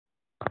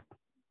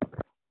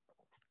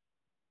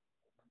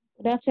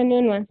Good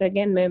afternoon once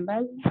again,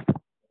 members.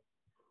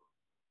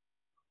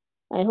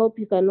 I hope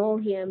you can all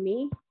hear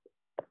me.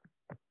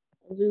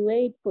 As we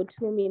wait for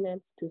 2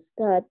 minutes to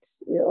start,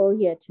 we're all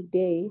here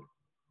today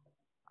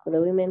for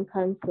the Women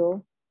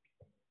Council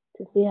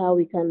to see how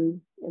we can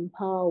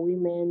empower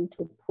women,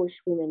 to push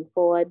women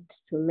forward,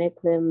 to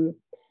make them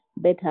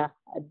better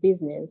at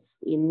business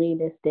in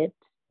real estate,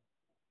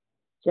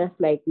 just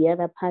like the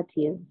other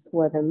parties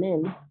who are the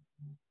men.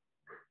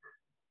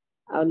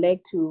 I would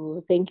like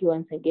to thank you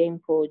once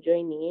again for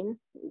joining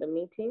in the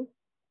meeting.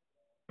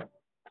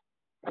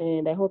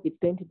 And I hope it's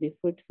going to be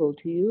fruitful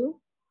to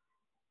you.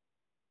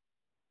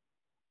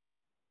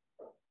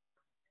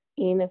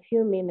 In a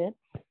few minutes,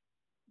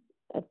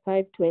 at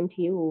 5:20,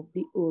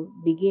 we'll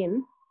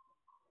begin.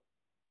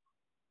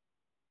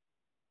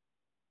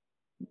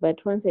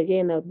 But once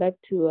again, I would like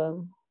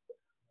to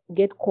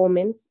get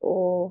comments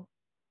or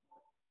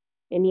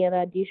any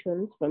other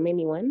additions from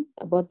anyone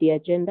about the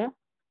agenda.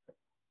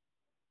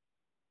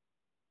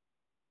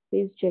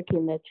 Please check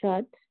in the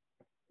chat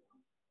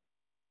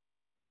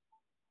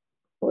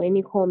for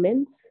any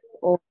comments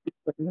or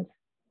questions.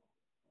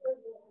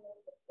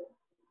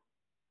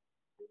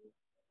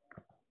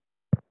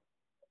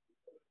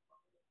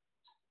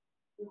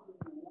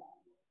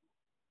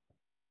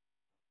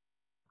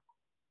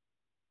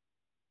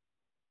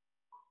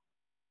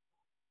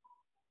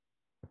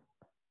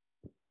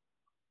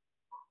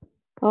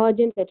 Our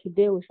agenda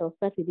today, we shall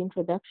start with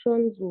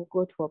introductions. We'll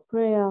go to a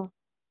prayer,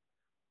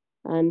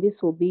 and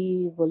this will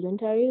be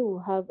voluntary. We'll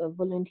have a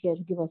volunteer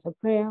to give us a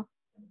prayer.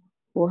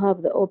 We'll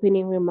have the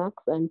opening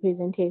remarks and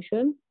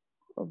presentation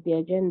of the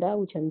agenda,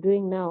 which I'm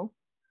doing now,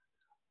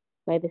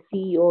 by the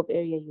CEO of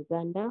Area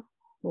Uganda.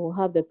 We'll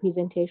have the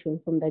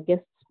presentation from the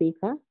guest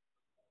speaker,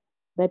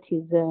 that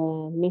is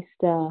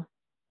Mr.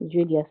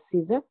 Julius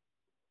Czar.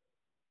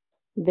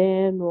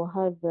 Then we'll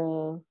have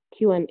the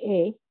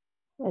Q&A,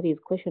 that is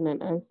question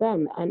and answer,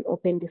 and an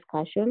open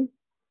discussion.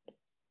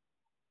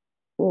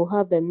 We'll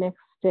have the next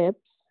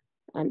steps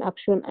and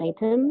action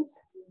items.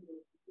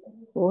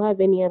 We'll have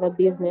any other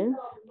business.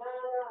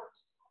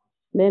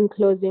 Then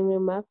closing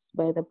remarks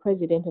by the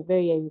President of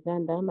Area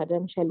Uganda,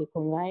 Madam Shali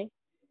Kongai.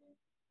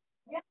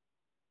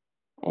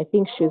 I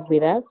think she's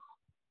with us.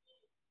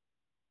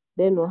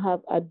 Then we'll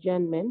have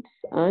adjournment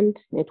and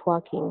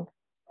networking.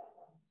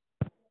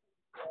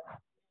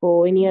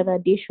 For any other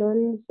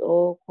additions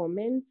or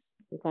comments,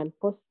 you can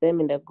post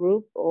them in the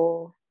group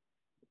or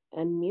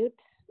unmute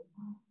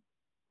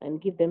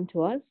and give them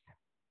to us.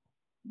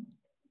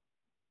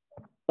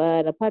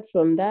 But apart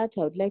from that,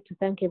 I would like to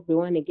thank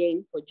everyone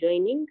again for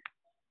joining.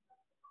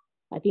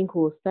 I think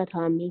we'll start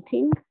our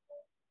meeting.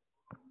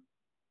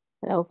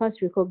 I'll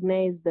first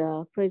recognize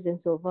the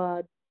presence of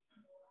our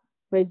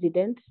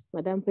President,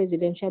 Madam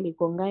President Shali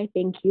Kongai.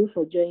 Thank you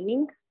for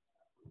joining.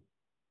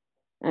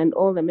 And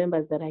all the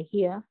members that are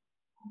here,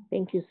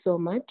 thank you so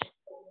much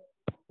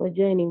for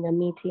joining the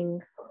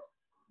meeting.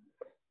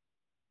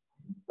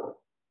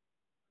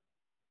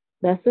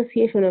 The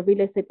Association of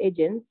Real Estate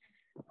Agents,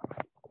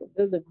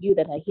 those of you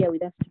that are here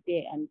with us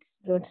today and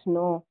don't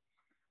know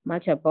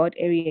much about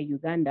Area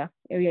Uganda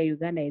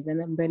is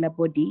an umbrella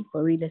body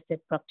for real estate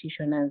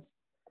practitioners.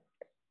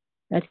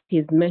 That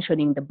is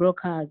mentioning the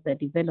brokers, the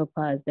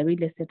developers, the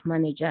real estate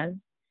managers,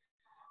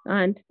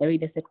 and the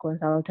real estate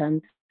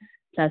consultants,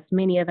 plus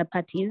many other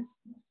parties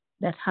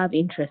that have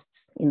interests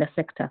in the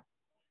sector.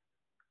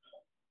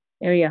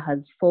 Area has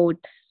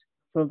fought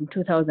from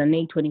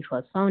 2008 when it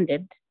was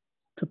founded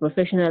to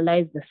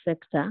professionalize the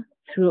sector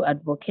through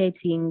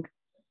advocating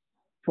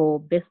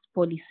for best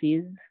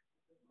policies.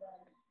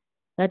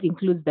 That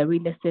includes the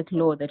real estate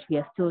law that we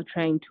are still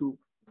trying to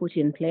put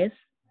in place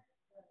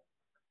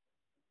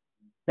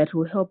that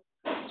will help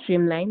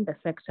streamline the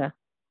sector.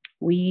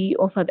 We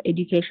offer the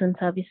education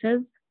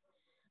services,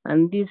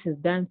 and this is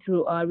done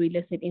through our Real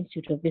Estate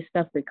Institute of West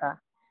Africa.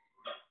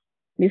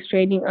 This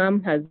training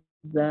arm has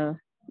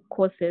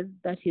courses,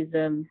 that is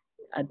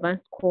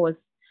advanced course.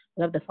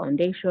 We have the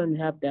foundation, we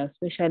have the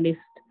specialist,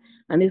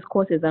 and these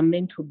courses are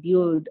meant to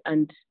build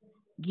and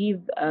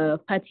give a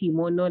party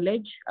more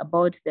knowledge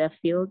about their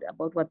field,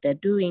 about what they're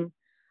doing,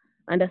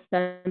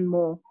 understand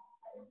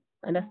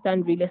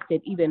real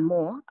estate even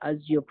more as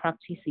you're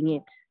practicing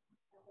it.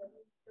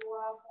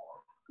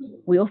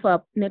 We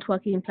offer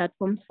networking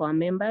platforms for our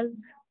members,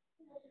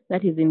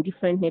 that is in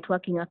different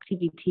networking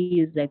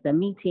activities like the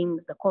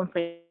meetings, the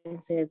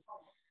conferences,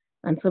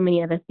 and so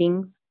many other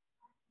things.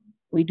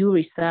 We do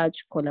research,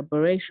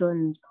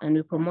 collaborations, and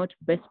we promote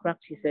best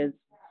practices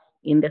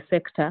in the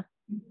sector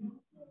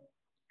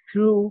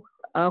through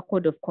our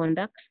code of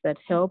conduct that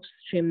helps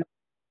streamline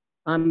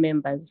our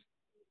members.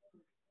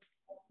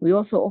 We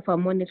also offer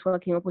more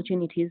networking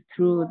opportunities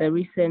through the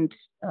recent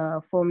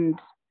formed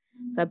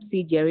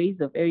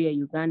subsidiaries of Area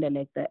Uganda,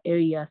 like the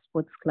Area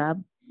Sports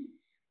Club.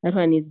 That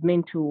one is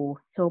meant to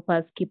help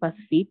us keep us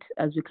fit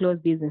as we close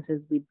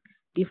businesses with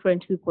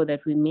different people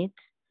that we meet.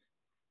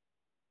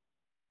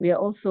 We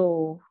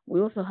also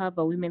have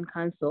a Women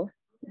Council,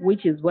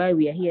 which is why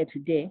we are here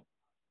today,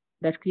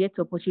 that creates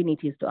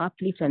opportunities to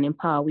uplift and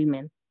empower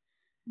women.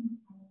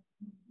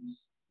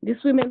 This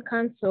Women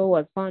Council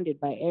was founded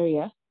by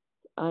area,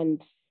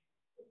 and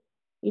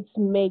its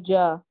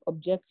major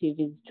objective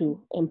is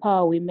to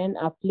empower women,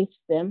 uplift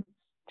them,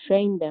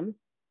 train them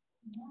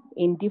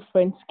in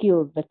different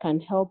skills that can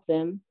help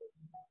them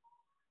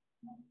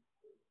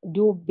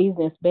do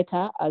business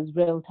better as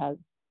realtors.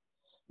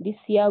 This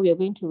year, we are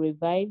going to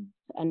revise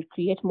and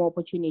create more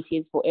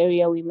opportunities for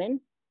area women.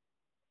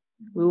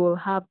 We will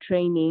have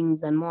trainings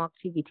and more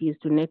activities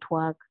to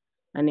network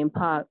and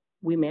empower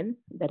women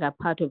that are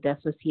part of the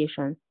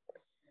association.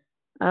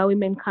 Our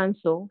Women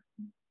Council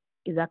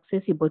is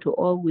accessible to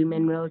all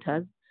women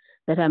realtors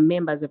that are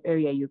members of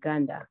Area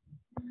Uganda.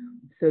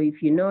 So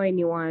if you know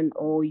anyone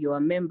or you're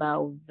a member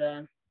of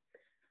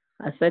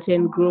a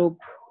certain group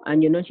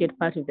and you're not yet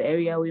part of the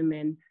Area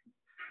Women,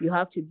 you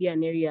have to be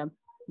an area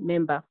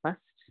member first.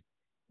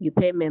 You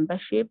pay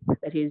membership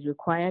that is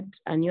required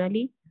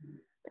annually.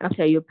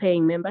 After you're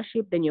paying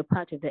membership, then you're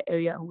part of the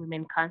Area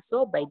Women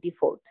Council by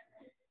default.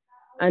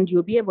 And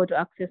you'll be able to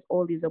access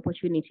all these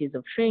opportunities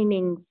of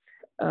trainings,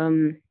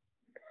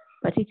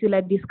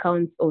 particular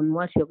discounts on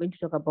what you're going to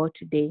talk about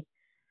today,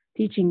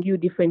 teaching you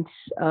different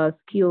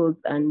skills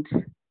and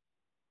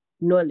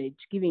knowledge,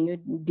 giving you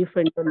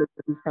different knowledge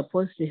that is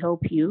supposed to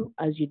help you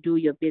as you do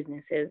your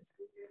businesses.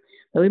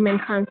 The Women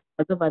Council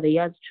has over the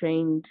years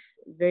trained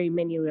very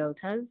many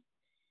realtors,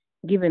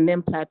 given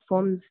them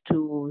platforms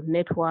to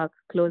network,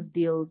 close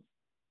deals,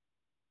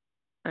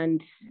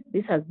 and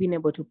this has been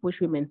able to push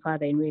women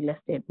further in real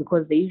estate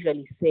because they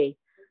usually say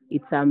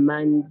it's a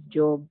man's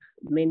job,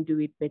 men do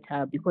it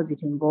better because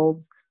it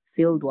involves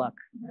field work.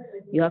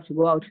 You have to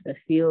go out to the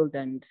field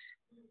and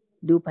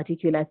do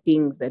particular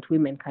things that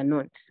women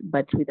cannot.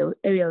 But with the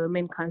Area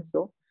Women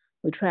Council,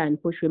 we try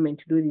and push women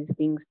to do these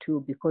things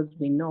too because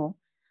we know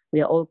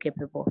we are all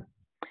capable.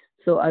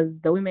 So as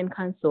the Women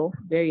Council,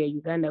 Area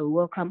Uganda, we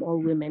welcome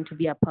all women to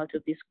be a part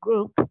of this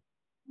group. The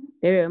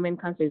Area Women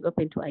Council is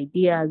open to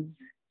ideas,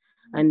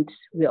 and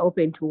we're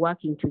open to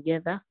working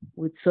together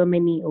with so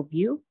many of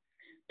you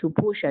to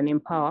push and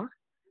empower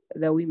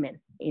the women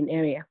in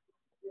area.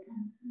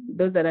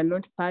 Those that are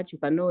not part, you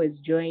can always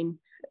join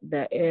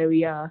the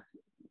area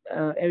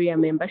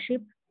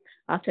membership.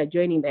 After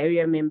joining the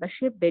area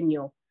membership, then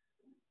you're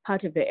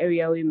part of the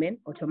area women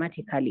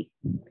automatically.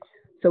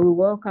 So we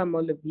welcome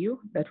all of you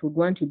that would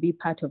want to be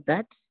part of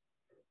that.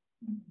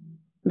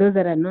 Those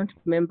that are not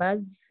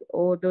members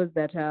or those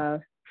that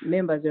are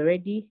members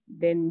already,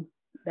 then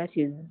that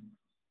is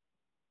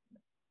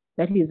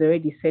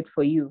already set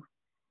for you.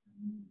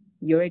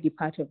 You're already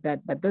part of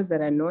that. But those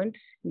that are not,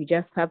 you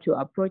just have to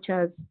approach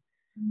us.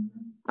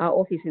 Our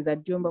office is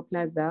at Jumbo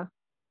Plaza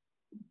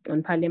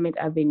on Parliament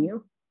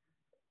Avenue,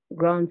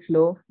 ground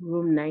floor,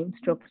 room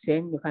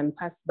 9/10. You can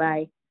pass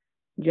by,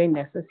 join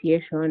the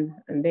association,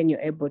 and then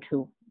you're able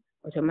to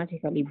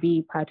automatically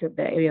be part of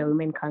the Area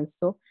Women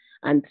Council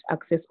and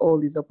access all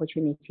these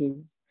opportunities.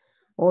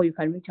 Or you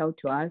can reach out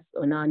to us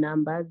on our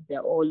numbers. They're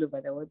all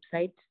over the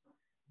website.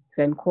 You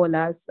can call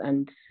us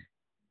and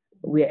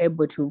we're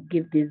able to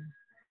give these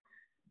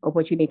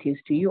opportunities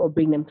to you or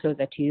bring them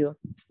closer to you.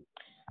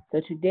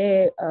 So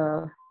today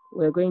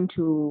we're going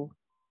to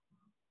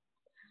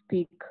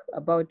speak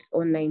about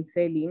online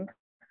selling.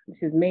 This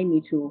is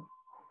mainly to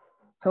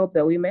help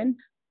the women.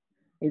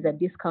 There's a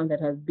discount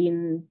that has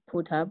been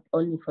put up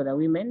only for the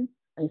women,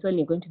 and it's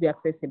only going to be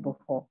accessible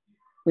for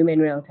women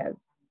realtors.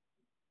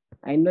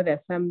 I know there's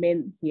some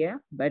men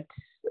here, but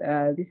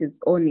this is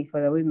only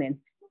for the women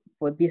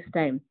for this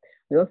time.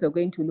 We're also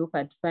going to look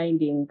at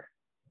finding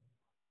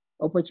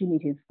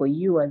opportunities for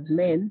you as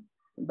men,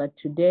 but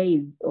today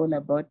is all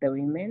about the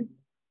women.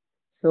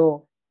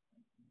 So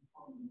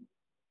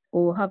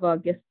we'll have our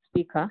guest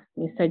speaker,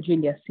 Mr.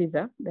 Julius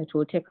Czar, that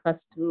will take us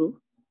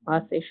through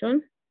our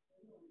session,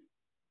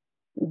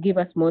 give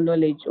us more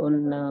knowledge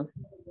on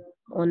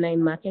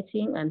online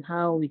marketing and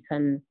how we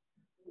can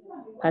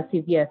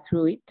persevere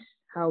through it,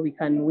 how we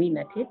can win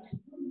at it.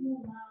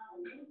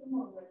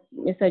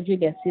 Mr.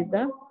 Julius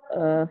Czar,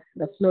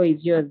 the floor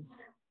is yours.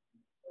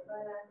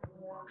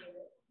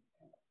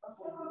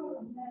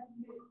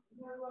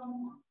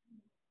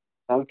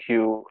 Thank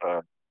you.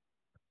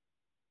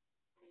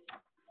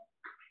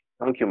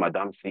 Thank you,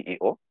 Madam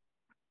CEO.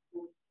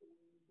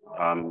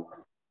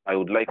 I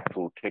would like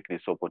to take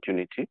this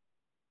opportunity.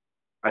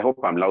 I hope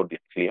I'm loud and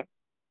clear.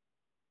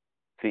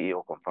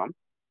 CEO confirm.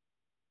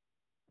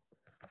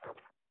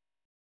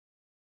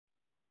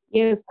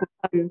 Yes,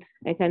 confirmed.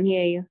 I can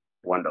hear you.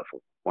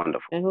 Wonderful,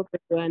 wonderful. I hope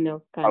everyone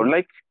else can. I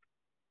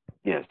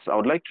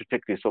would like to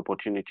take this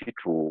opportunity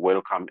to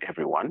welcome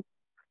everyone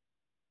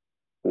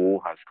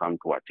who has come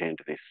to attend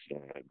this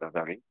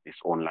gathering, this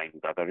online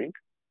gathering.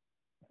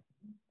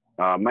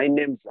 My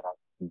name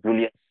is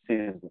Julius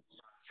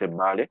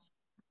Czar.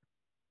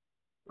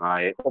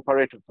 I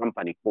operate a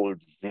company called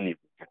Zillium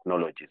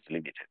Technologies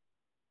Limited.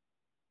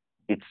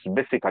 It's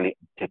basically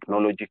a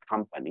technology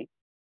company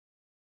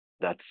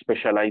that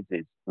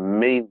specializes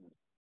mainly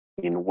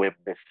in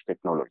web-based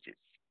technologies,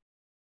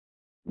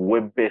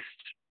 web-based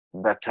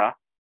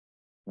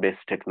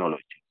data-based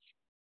technologies.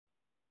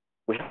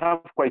 We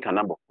have quite a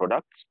number of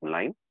products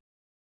online.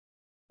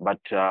 but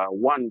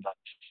one that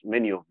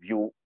many of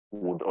you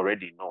would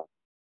already know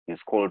is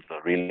called the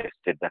real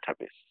estate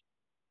database.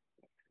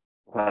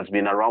 It has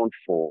been around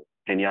for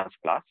 10 years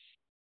plus.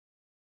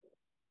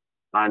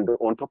 And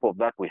on top of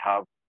that, we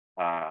have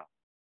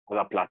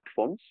other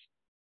platforms.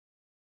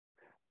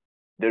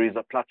 There is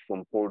a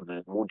platform called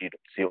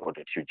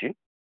moody.co.ug.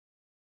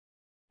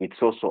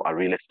 It's also a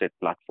real estate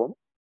platform.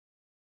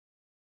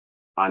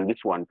 And this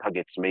one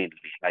targets mainly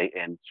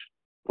high-end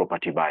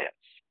property buyers.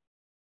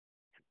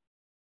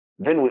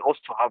 Then we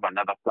also have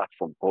another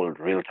platform called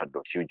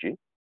realtor.ug.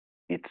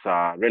 It's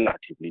a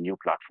relatively new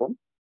platform,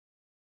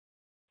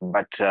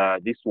 but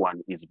this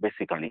one is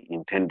basically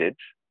intended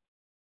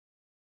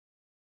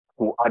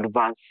to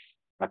advance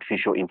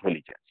artificial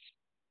intelligence.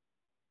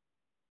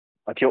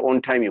 At your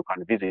own time, you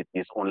can visit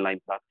these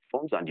online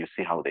platforms and you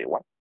see how they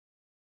work.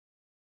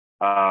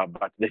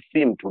 But the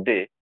theme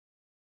today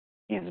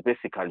is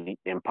basically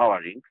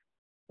empowering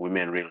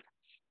women realtors.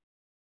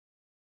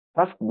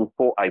 First,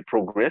 before I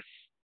progress,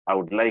 I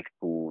would like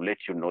to let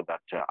you know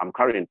that I'm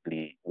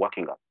currently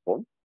working at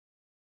home.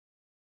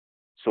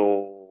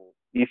 So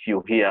if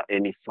you hear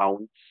any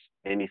sounds,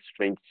 any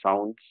strange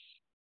sounds,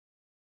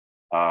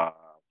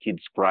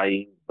 kids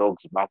crying,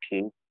 dogs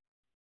barking,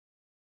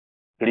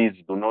 please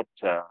do not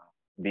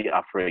be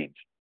afraid.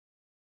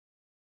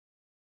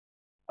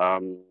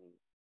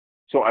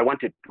 So I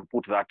wanted to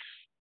put that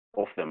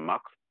off the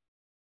mark.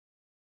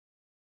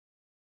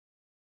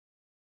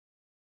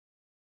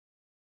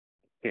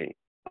 Okay,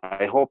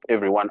 I hope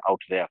everyone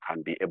out there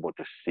can be able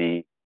to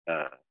see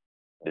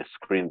the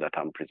screen that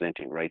I'm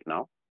presenting right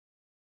now.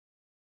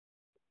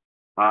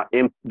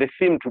 The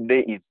theme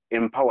today is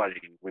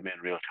empowering women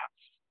realtors.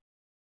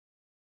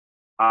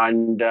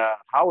 And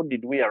how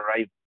did we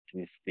arrive at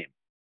this theme?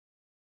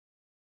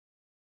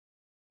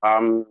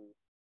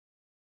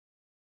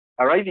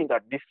 Arriving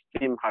at this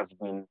theme has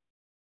been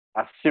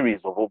a series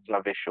of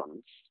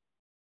observations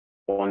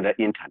on the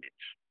internet.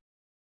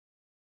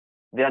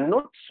 There are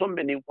not so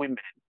many women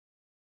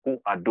who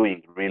are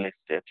doing real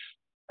estate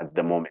at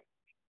the moment.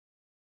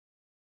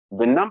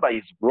 The number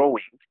is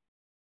growing,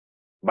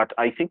 but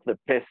I think the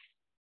pace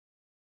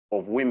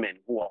of women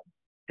who are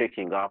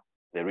taking up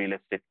the real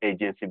estate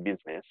agency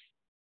business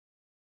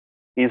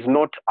is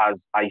not as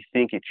I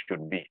think it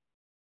should be.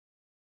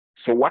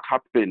 So what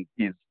happened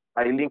is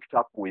I linked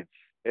up with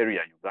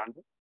Area Uganda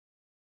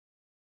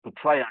to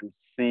try and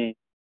see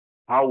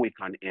how we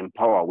can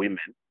empower women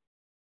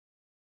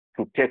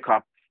to take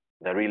up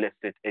the real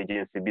estate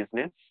agency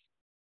business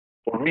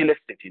or real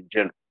estate in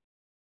general.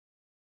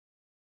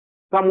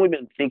 Some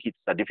women think it's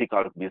a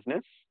difficult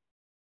business.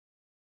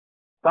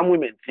 Some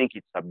women think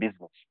it's a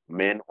business for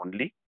men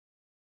only.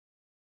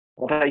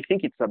 But I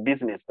think it's a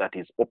business that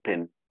is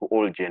open to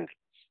all genders.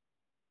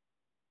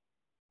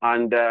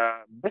 And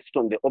based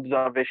on the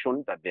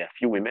observation that there are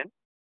few women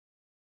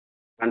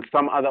and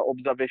some other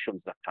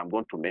observations that I'm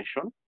going to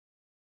mention,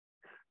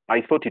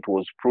 I thought it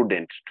was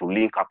prudent to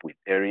link up with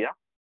Area.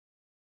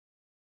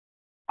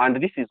 And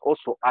this is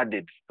also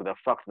added to the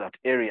fact that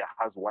Area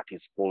has what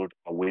is called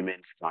a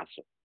women's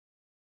council.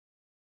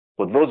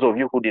 For those of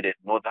you who didn't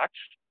know that,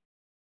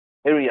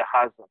 Area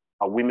has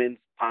a women's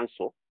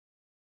council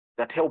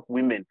that helps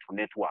women to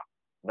network,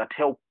 that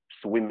helps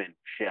women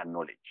share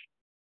knowledge.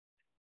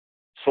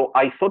 So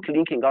I thought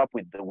linking up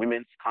with the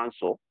Women's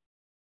Council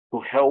to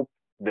help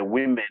the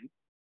women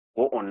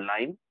go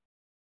online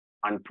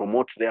and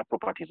promote their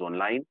properties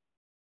online,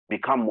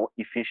 become more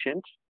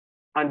efficient,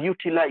 and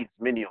utilize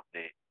many of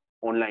the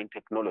online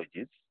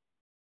technologies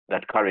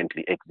that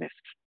currently exist.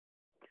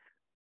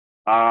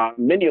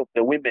 Many of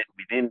the women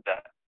within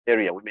the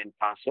Area Women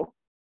Council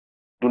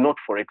do not,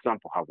 for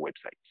example, have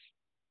websites.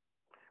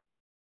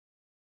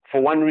 For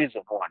one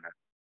reason or another.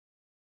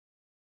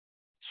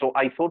 So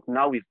I thought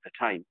now is the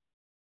time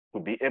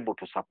to be able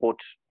to support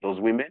those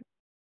women,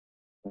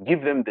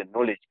 give them the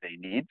knowledge they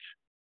need,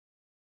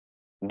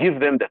 give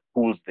them the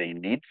tools they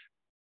need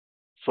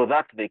so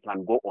that they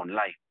can go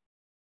online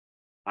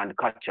and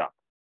catch up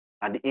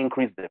and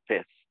increase the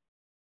pace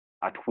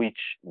at which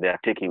they are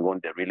taking on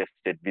the real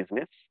estate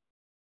business,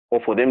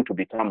 or for them to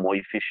become more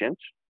efficient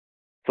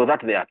so that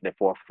they are at the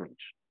forefront.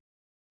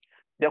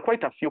 There are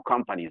quite a few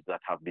companies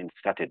that have been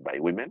started by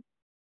women.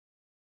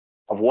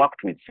 I've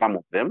worked with some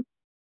of them.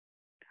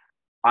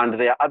 And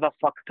there are other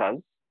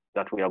factors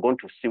that we are going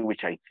to see,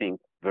 which I think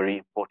very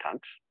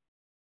important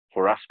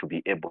for us to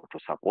be able to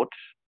support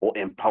or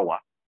empower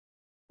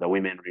the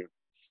women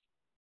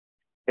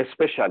realtors,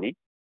 especially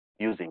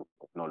using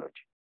technology.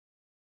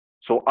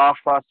 So our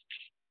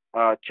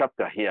first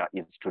chapter here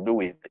is to do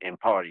with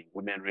empowering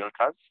women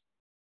realtors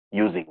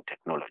using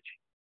technology.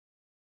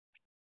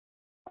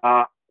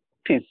 What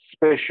is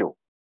special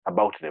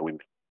about the women,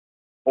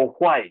 or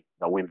why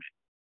the women?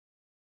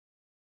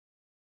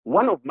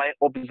 One of my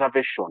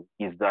observations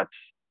is that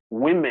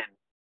women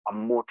are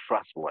more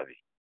trustworthy.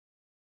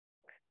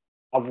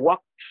 I've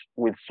worked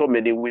with so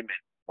many women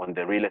on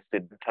the real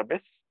estate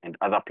database and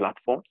other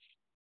platforms.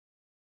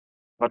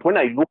 But when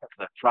I look at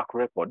the track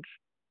record,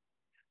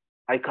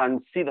 I can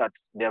see that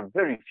there are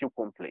very few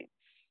complaints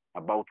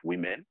about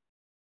women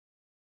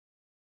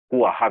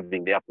who are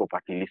having their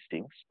property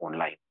listings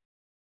online.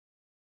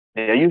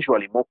 There are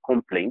usually more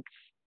complaints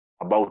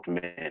about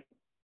men.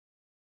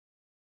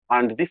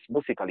 And this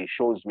basically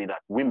shows me that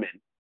women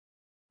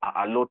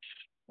are a lot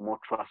more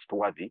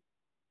trustworthy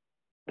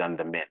than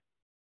the men.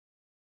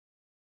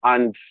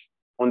 And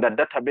on the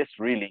database,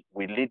 really,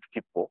 we need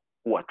people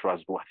who are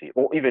trustworthy,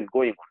 or even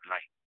going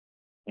online.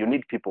 You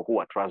need people who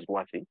are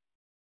trustworthy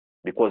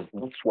because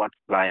that's what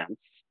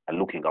clients are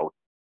looking out.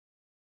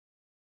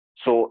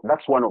 So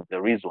that's one of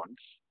the reasons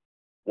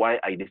why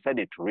I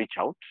decided to reach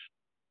out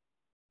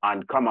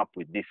and come up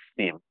with this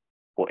theme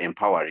for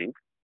empowering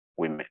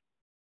women.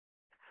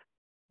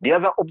 The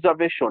other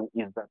observation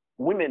is that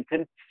women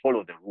tend to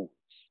follow the rules.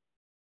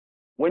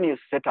 When you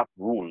set up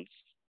rules,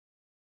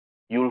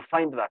 you'll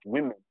find that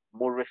women are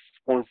more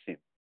responsive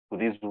to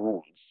these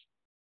rules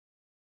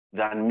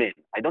than men.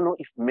 I don't know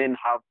if men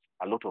have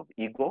a lot of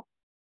ego,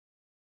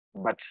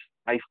 but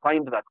I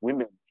find that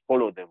women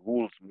follow the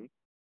rules more,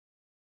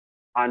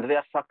 and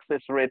their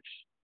success rate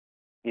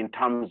in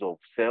terms of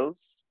sales,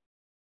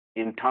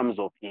 in terms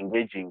of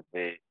engaging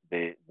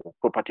the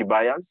property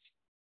buyers,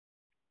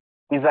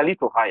 is a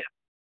little higher.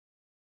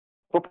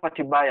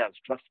 Property buyers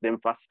trust them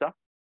faster.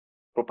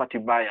 Property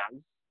buyers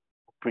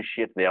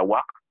appreciate their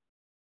work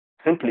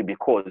simply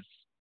because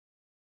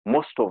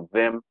most of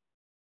them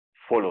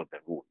follow the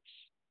rules.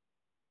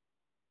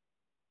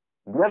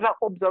 The other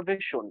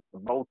observation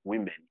about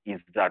women is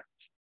that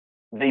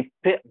they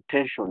pay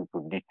attention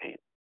to detail.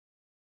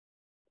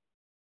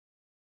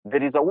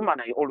 There is a woman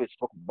I always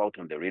talk about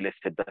on the real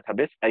estate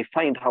database. I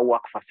find her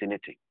work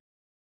fascinating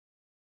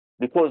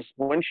because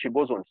when she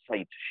goes on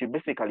site, she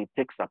basically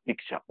takes a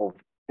picture of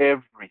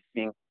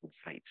everything on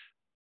site.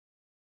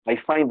 I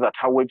find that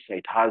her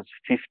website has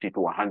 50 to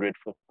 100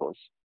 photos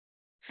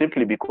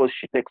simply because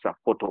she takes a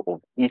photo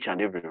of each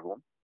and every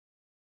room.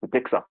 She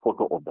takes a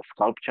photo of the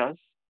sculptures.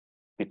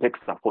 She takes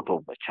a photo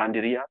of the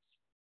chandeliers.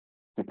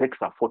 She takes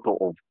a photo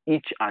of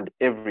each and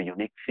every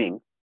unique thing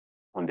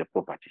on the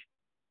property.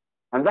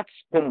 And that's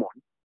common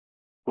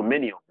to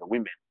many of the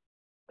women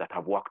that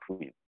I've worked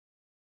with.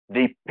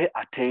 They pay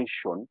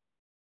attention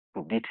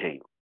to detail.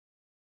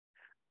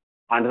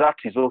 And that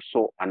is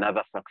also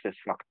another success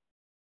factor.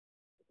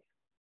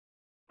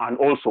 And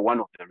also one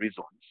of the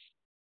reasons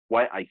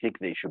why I think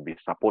they should be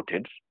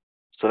supported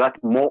so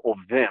that more of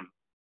them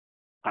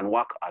can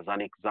work as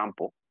an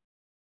example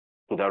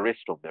to the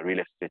rest of the real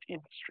estate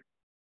industry.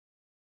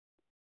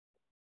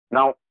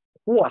 Now,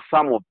 who are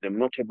some of the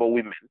notable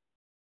women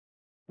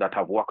that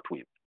I've worked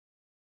with?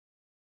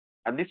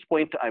 At this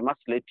point, I must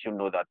let you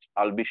know that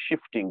I'll be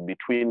shifting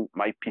between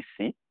my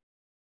PC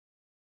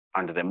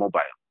and the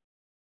mobile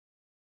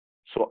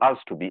so as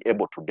to be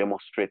able to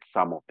demonstrate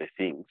some of the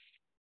things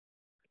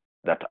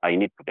that I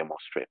need to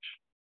demonstrate.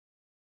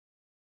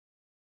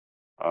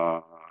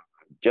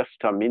 Just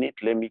a minute,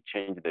 let me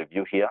change the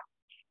view here.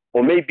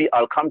 Or maybe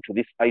I'll come to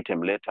this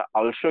item later.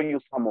 I'll show you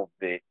some of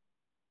the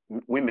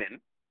women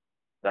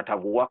that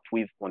I've worked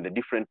with on the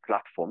different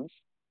platforms.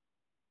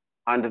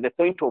 And the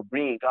point of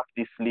bringing up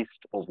this list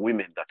of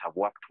women that I've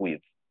worked with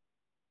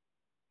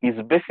is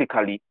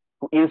basically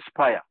to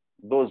inspire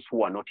those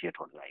who are not yet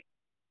online.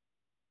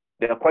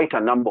 There are quite a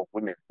number of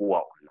women who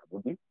are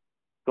on Labudi,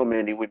 so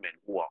many women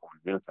who are on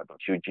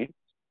realtor.ug,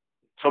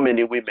 so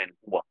many women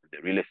who are on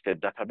the real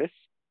estate database,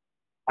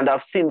 and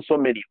I've seen so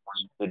many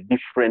on the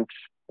different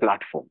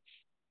platforms.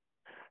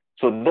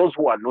 So those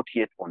who are not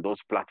yet on those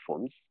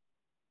platforms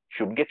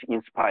should get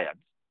inspired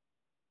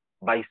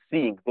by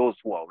seeing those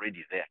who are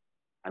already there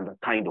and the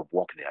kind of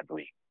work they are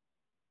doing.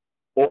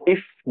 Or if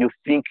you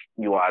think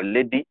you are a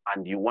lady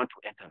and you want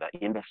to enter the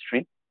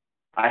industry,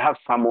 I have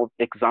some of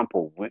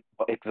examples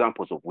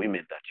of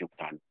women that you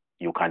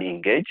can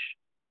engage,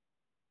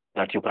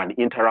 that you can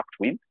interact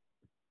with.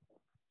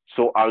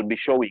 So I'll be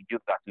showing you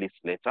that list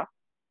later.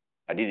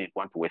 I didn't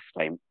want to waste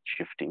time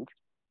shifting.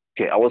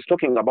 Okay, I was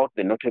talking about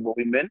the notable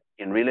women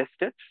in real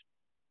estate,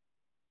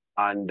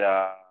 and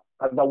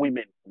other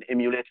women can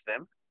emulate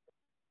them.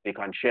 They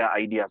can share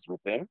ideas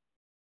with them.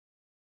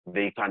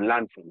 They can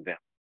learn from them.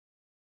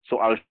 So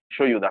I'll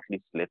show you that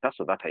list later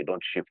so that I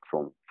don't shift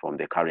from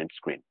the current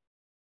screen.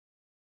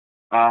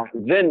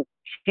 Then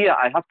here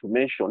I have to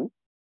mention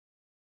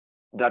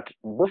that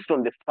based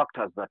on the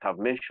factors that I've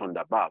mentioned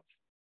above,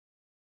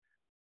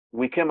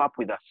 we came up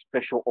with a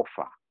special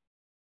offer.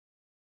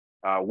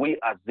 We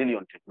as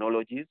Zillion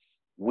Technologies,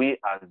 we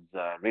as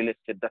Real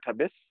Estate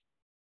Database,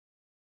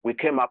 we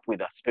came up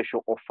with a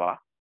special offer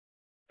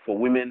for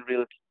women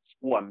realtors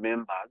who are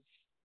members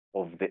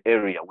of the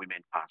Area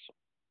Women Council.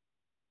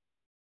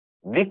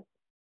 This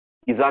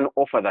is an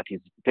offer that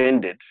is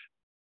intended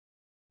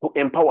to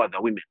empower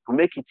the women, to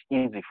make it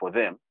easy for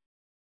them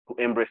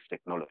to embrace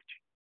technology.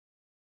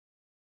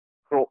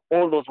 So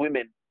all those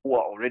women who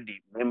are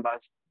already members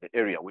of the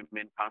Area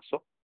Women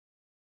Council,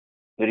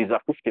 there is a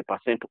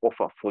 50%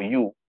 offer for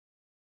you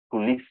to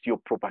list your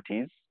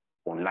properties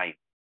online.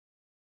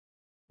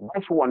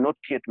 Those who are not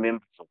yet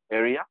members of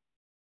Area,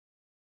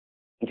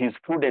 it is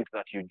prudent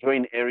that you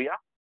join Area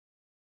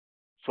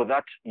so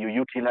that you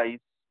utilize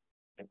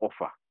the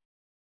offer.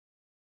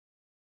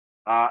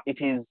 It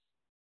is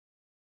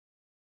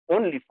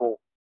only for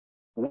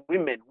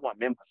women who are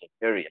members of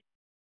area,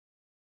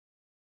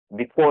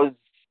 because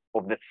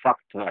of the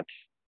fact that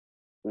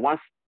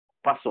once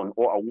a person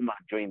or a woman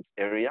joins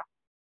area,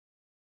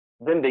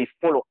 then they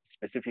follow a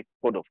specific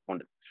code of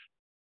conduct.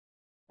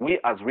 We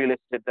as real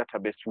estate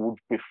database would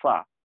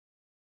prefer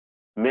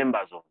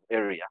members of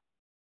area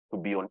to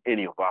be on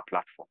any of our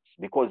platforms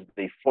because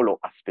they follow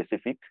a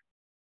specific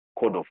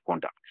code of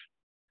conduct.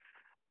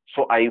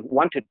 So I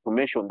wanted to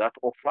mention that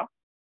offer,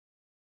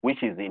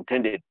 which is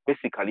intended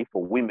basically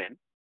for women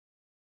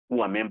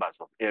who are members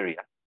of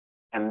area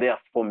and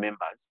therefore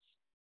members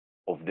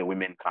of the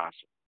Women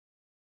Council.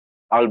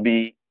 I'll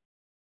be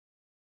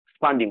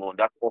expanding on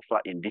that offer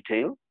in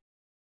detail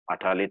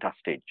at a later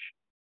stage.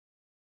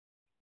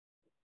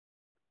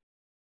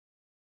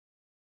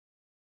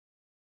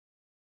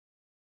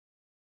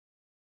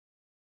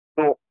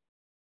 So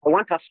I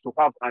want us to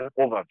have an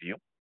overview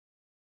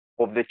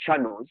of the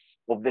channels,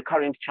 of the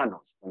current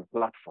channels and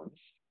platforms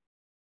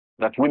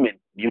that women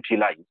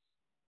utilize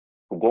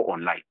to go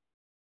online.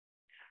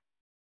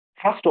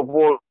 First of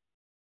all,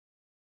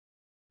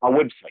 a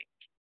website.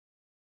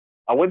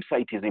 A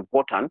website is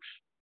important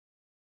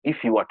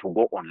if you are to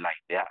go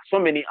online. There are so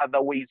many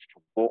other ways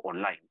to go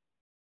online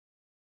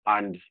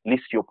and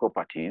list your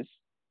properties,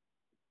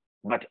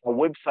 but a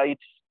website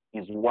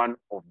is one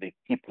of the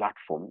key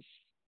platforms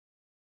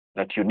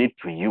that you need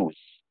to use.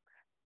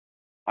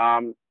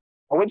 A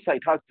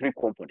website has three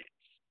components.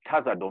 It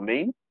has a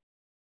domain.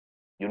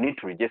 You need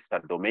to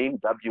register a domain,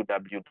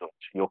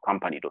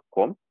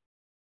 www.yourcompany.com.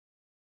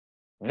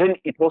 Then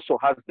it also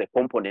has the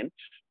component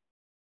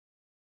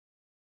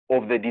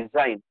of the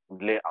design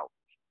and layout.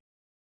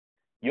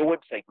 Your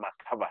website must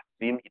have a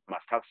theme. It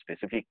must have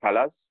specific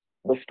colors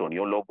based on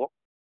your logo,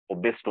 or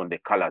based on the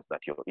colors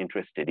that you're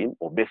interested in,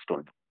 or based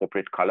on the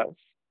corporate colors.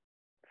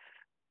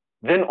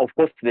 Then, of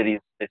course, there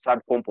is a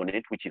third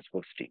component, which is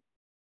hosting.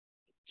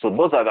 So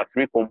those are the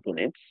three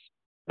components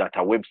that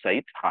a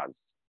website has.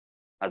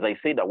 As I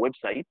said, a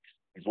website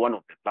is one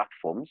of the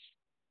platforms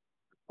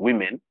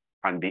women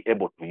can be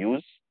able to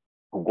use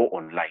to go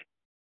online.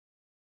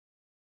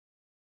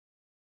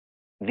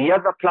 The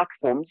other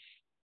platforms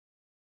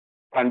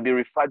can be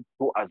referred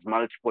to as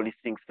multiple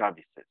listing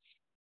services.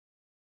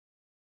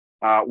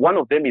 One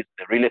of them is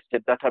the real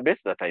estate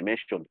database that I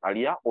mentioned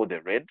earlier, or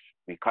the RED.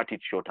 We cut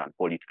it short and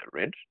call it a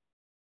RED.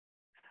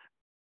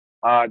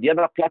 The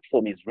other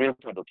platform is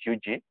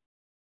Realtor.ug,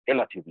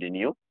 relatively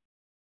new.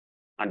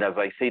 And as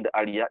I said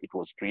earlier, it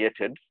was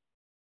created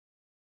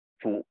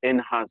to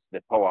enhance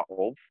the power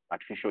of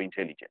artificial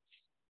intelligence.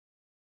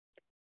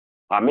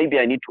 Maybe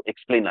I need to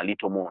explain a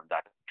little more on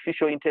that.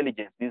 Artificial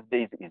intelligence these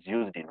days is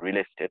used in real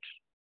estate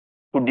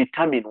to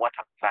determine what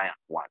a client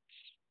wants.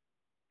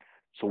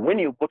 So when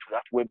you go to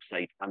that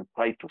website and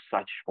try to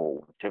search for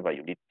whatever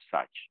you need to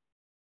search,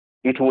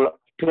 it will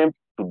attempt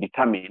to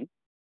determine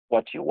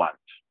what you want.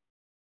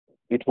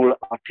 It will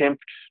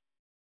attempt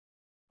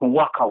to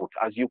work out,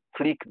 as you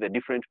click the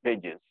different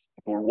pages,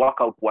 it will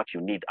work out what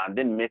you need and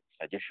then make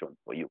suggestions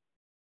for you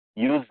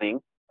using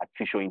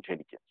artificial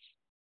intelligence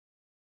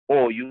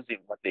or using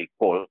what they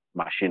call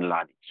machine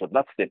learning. So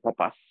that's the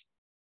purpose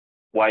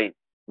why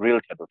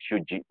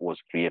Realtor.ug was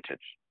created.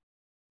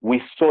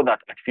 We saw that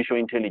artificial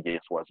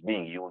intelligence was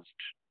being used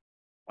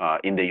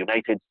in the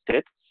United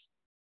States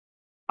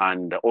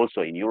and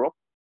also in Europe.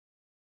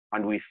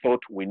 And we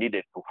thought we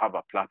needed to have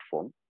a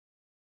platform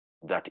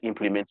that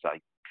implements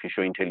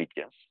artificial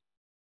intelligence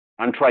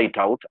and try it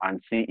out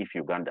and see if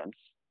Ugandans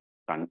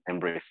can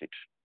embrace it.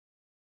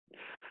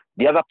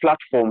 The other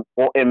platform,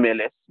 or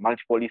MLS,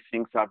 multiple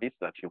listing service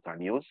that you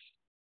can use,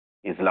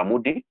 is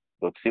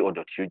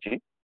lamudi.co.ug.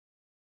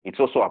 It's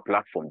also a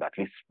platform that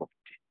lists property.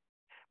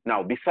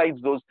 Now, besides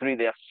those three,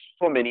 there are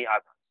so many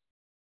others.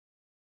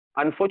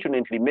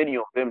 Unfortunately, many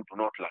of them do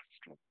not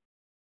last long.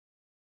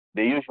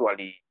 They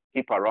usually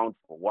keep around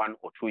for 1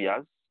 or 2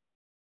 years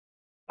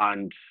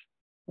and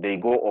they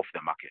go off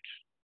the market.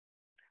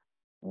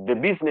 The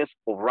business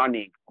of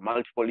running a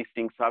multiple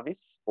listing service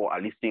or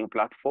a listing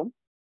platform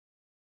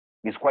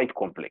is quite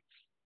complex.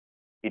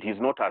 It is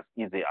not as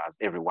easy as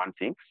everyone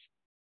thinks.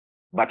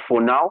 But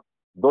for now,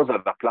 those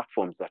are the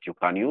platforms that you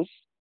can use,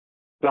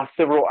 plus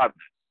several others.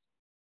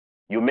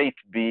 You may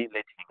be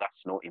letting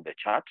us know in the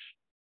chat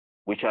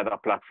which other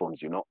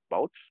platforms you know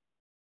about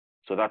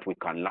so that we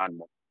can learn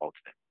more about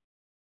them.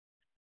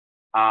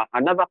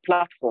 Another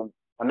platform,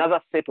 another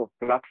set of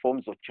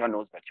platforms or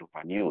channels that you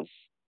can use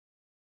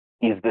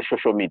is the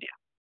social media.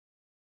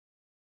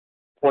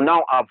 For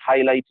now, I've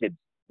highlighted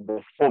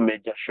the 4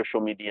 major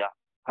social media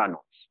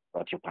channels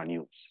that you can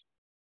use.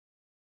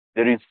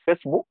 There is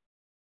Facebook.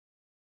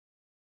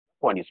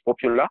 One is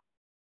popular.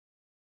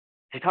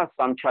 It has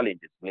some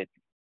challenges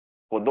lately.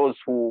 For those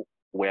who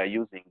were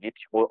using it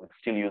or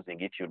still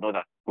using it, you know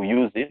that to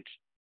use it,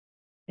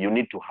 you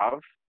need to have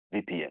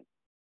VPN.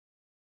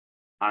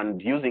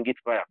 And using it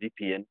via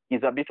VPN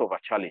is a bit of a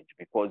challenge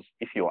because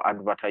if you're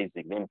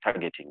advertising, then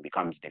targeting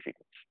becomes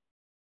difficult.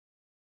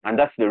 And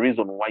that's the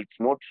reason why it's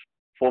not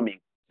performing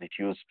as it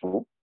used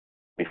to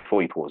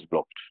before it was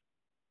blocked.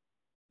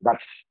 but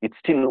it's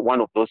still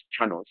one of those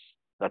channels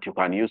that you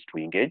can use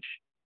to engage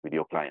with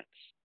your clients.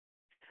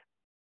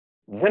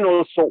 Then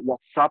also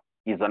WhatsApp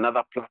is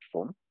another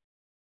platform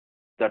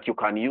that you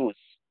can use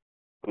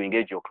to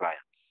engage your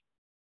clients.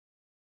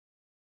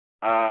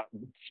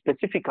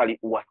 Specifically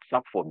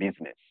WhatsApp for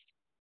Business.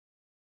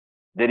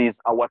 There is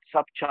a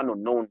WhatsApp channel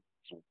known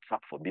as WhatsApp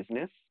for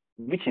Business,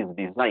 which is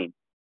designed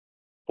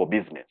for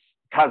business.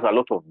 It has a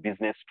lot of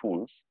business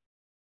tools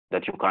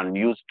that you can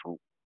use to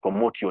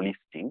promote your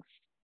listings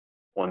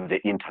on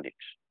the internet.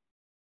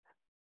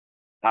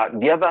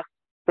 The other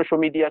social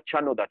media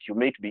channel that you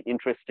may be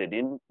interested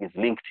in is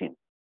LinkedIn.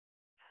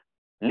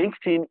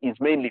 LinkedIn is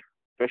mainly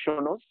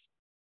professionals.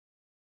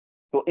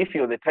 So if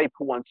you're the type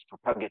who wants to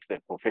target the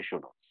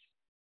professionals,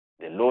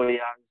 the lawyers,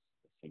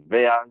 the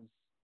surveyors,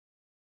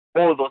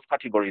 all those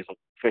categories of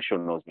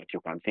professionals that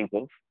you can think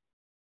of,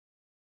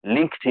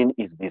 LinkedIn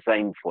is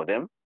designed for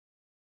them.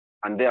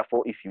 And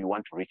therefore, if you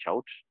want to reach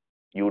out,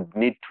 you would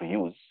need to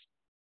use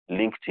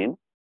LinkedIn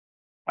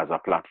as a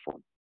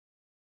platform.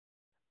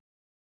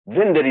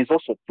 Then there is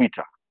also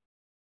Twitter.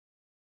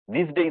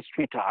 These days,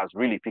 Twitter has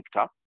really picked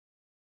up.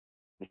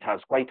 It has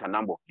quite a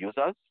number of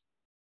users.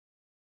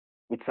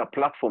 It's a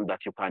platform that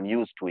you can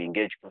use to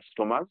engage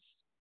customers.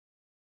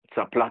 It's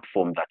a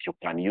platform that you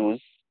can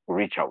use to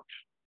reach out.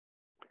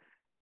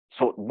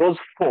 So those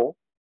four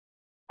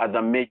are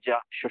the major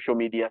social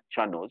media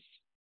channels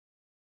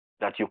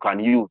that you can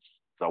use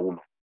as a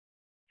woman.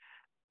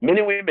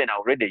 Many women are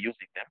already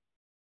using them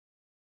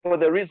for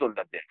the reason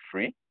that they're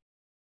free.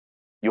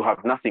 You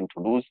have nothing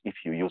to lose if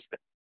you use them.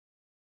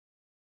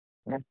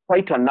 There's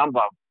quite a number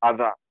of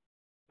other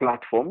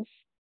platforms,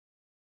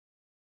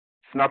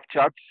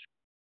 Snapchat,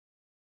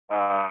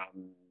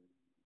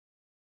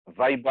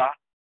 Viber,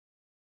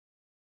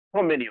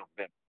 so many of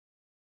them.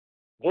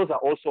 Those are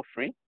also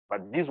free,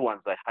 but these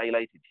ones I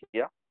highlighted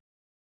here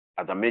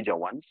are the major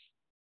ones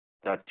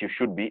that you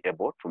should be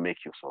able to make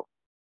use of.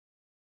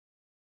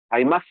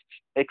 I must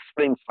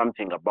explain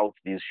something about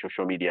these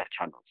social media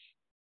channels.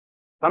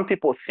 Some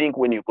people think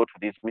when you go to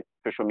these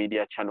social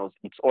media channels,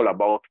 it's all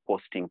about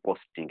posting,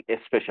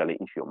 especially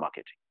if you're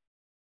marketing.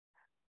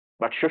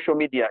 But social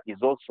media is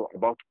also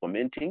about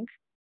commenting.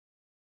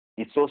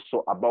 It's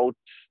also about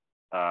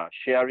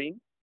sharing.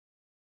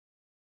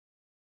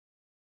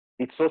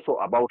 It's also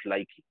about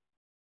liking.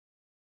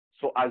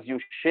 So as you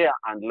share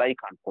and like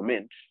and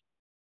comment,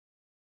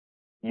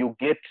 you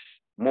get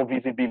more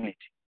visibility,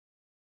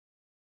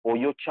 or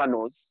your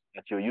channels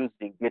that you're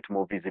using get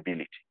more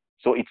visibility.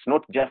 So it's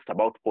not just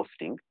about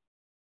posting,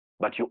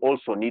 but you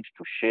also need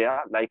to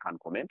share, like, and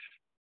comment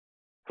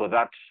so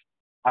that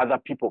other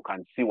people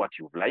can see what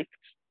you've liked,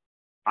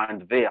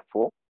 and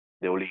therefore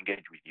they will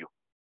engage with you.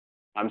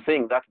 I'm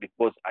saying that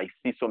because I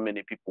see so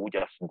many people who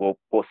just go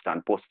post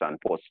and post and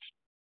post,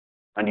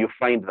 and you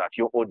find that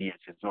your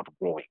audience is not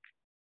growing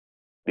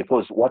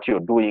because what you're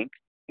doing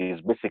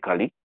is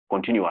basically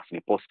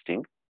continuously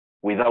posting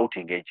without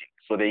engaging.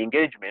 So the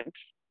engagement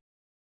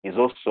is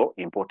also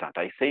important.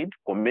 I said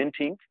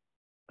commenting,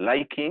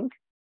 liking,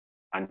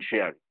 and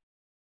sharing,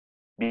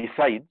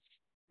 besides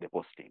the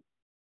posting.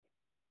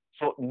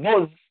 So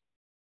those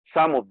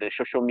some of the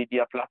social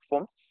media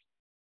platforms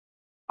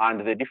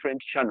and the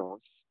different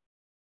channels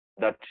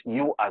that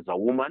you as a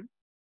woman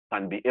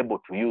can be able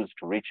to use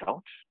to reach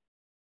out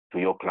to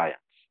your clients.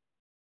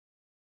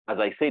 As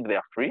I said, they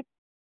are free.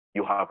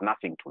 You have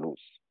nothing to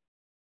lose.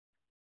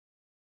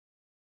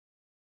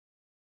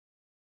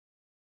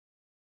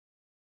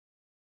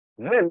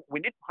 Then we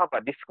need to have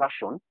a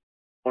discussion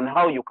on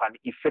how you can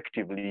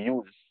effectively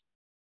use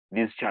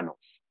these channels.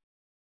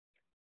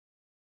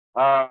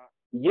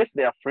 Yes,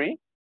 they are free,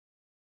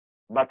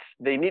 but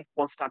they need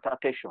constant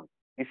attention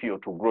if you're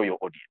to grow your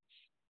audience.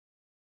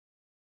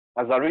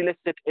 As a real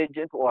estate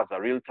agent or as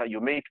a realtor, you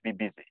may be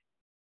busy,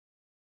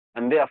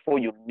 and therefore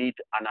you need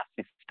an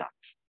assistant.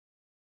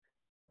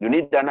 You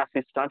need an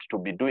assistant to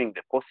be doing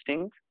the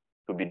posting,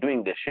 to be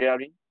doing the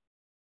sharing,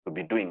 to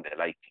be doing the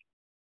liking.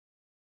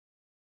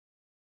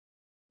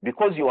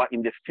 Because you are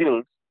in the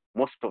field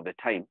most of the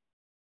time,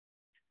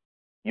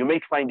 you may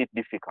find it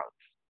difficult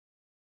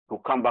to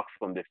come back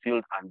from the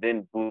field and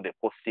then do the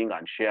posting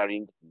and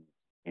sharing,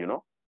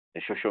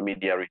 the social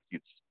media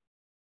reviews.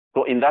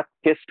 So in that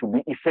case, to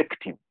be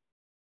effective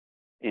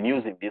in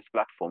using these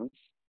platforms,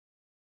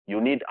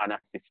 you need an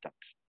assistant,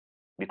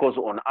 because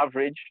on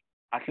average,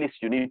 at least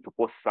you need to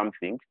post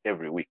something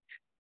every week.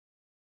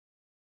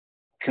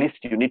 At least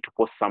you need to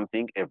post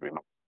something every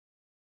month.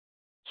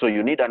 So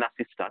you need an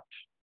assistant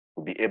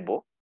to be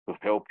able to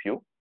help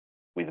you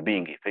with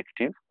being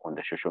effective on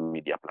the social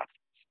media platforms.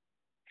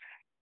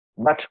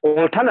 But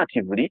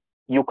alternatively,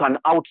 you can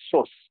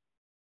outsource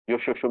your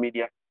social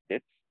media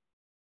assets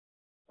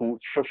to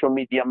social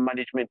media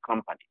management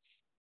companies.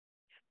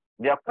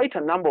 There are quite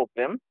a number of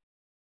them,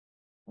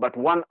 but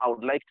one I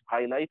would like to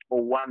highlight,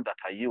 or one that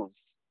I use,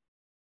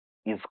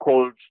 is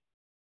called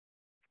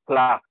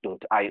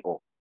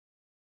Clark.io.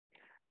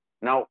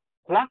 Now,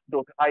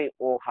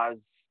 Clark.io has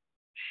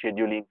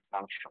scheduling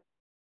function,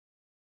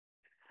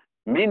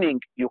 meaning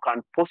you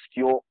can post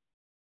your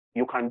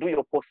you can do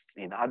your posts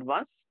in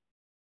advance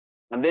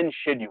and then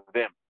schedule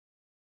them.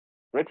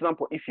 For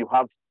example, if you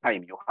have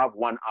time, you have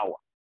 1 hour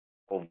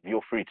of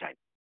your free time,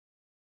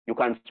 you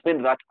can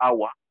spend that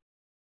hour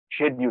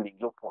scheduling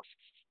your posts.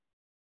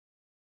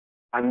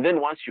 And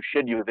then once you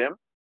schedule them,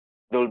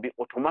 they will be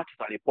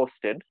automatically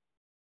posted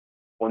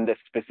on the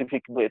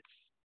specific dates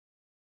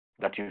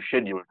that you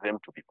schedule them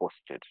to be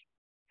posted.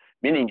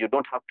 Meaning you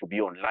don't have to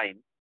be online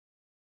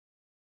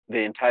the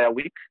entire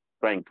week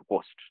trying to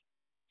post.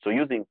 So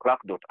using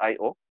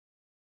Clark.io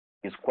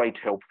is quite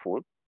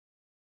helpful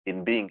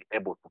in being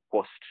able to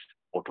post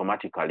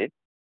automatically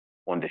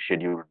on the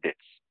scheduled dates.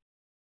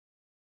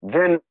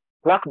 Then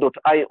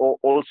Clark.io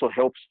also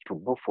helps to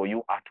do for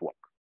you artwork.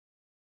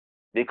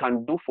 They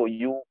can do for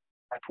you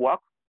artwork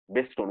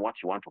based on what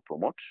you want to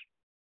promote.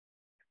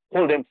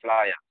 Call them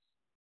flyers,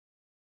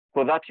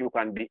 so that you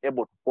can be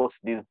able to post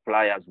these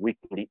flyers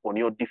weekly on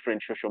your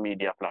different social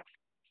media platforms.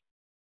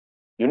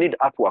 You need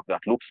artwork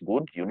that looks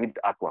good. You need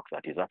artwork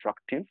that is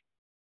attractive.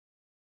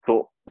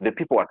 So the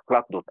people at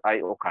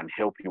Clark.io can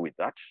help you with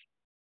that,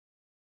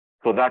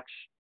 so that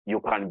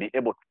you can be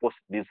able to post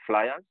these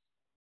flyers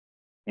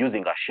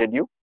using a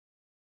schedule,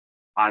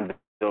 and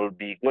they'll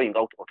be going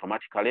out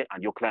automatically,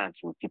 and your clients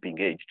will keep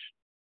engaged,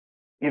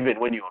 even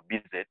when you are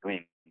busy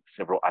doing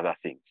several other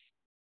things.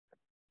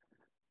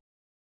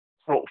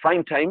 So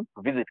find time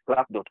to visit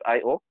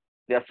Clark.io.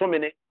 There are so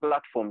many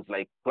platforms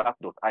like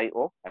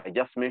Clark.io. I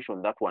just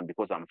mentioned that one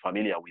because I'm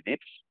familiar with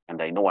it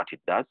and I know what it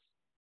does.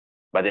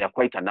 But there are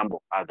quite a number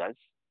of others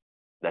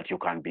that you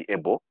can be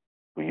able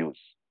to use.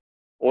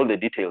 All the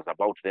details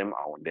about them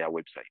are on their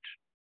website.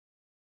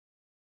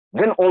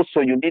 Then also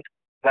you need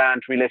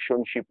client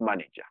relationship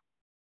manager.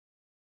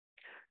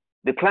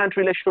 The client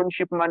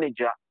relationship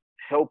manager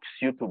helps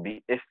you to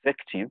be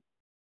effective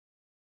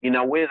in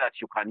a way that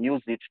you can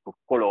use it to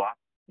follow up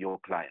your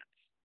clients.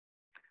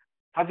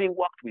 Having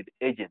worked with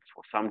agents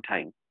for some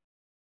time,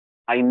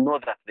 I know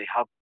that they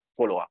have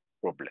follow-up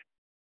problems.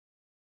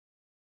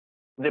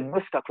 The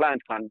best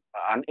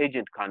an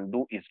agent can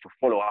do is to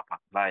follow up a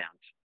client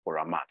for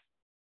a month.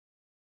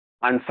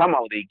 And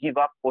somehow they give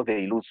up, or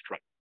they lose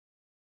track,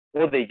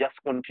 or they just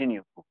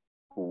continue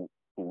to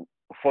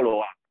follow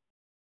up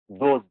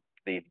those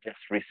they've just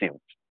received.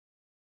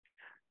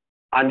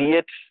 And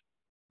yet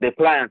the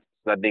clients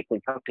that they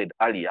contacted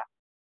earlier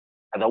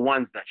are the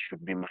ones that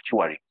should be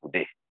maturing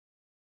today.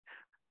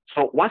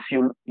 So once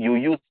you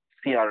use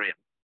CRM,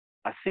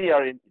 a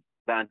CRM is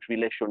client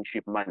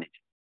relationship manager.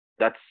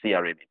 That's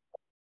CRM.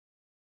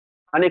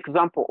 An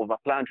example of a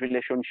client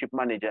relationship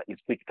manager is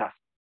QuickTask.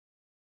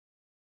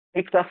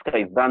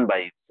 QuickTask is done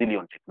by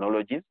Zillion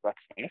Technologies, that's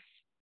yes,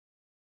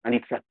 and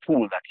it's a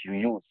tool that you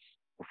use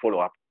to follow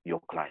up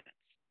your clients.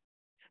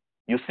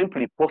 You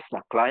simply post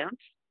a client,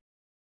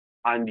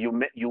 and you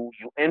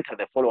enter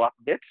the follow-up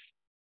dates,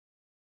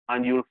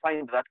 and you'll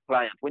find that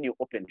client, when you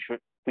open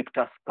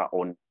QuickTask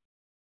on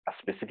a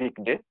specific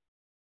day,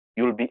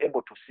 you'll be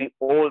able to see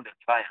all the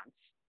clients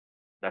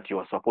that you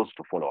are supposed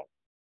to follow up.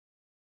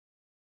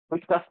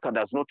 QuickTask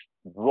does not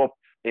drop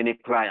any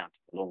client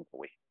along the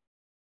way.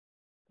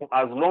 So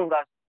as long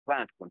as the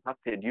client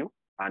contacted you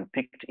and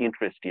picked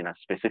interest in a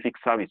specific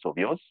service of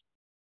yours,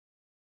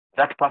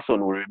 that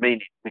person will remain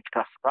in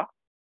QuickTask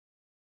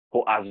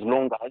for as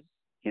long as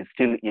he's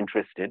still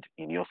interested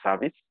in your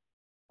service,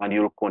 and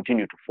you'll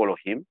continue to follow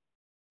him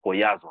for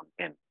years on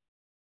end.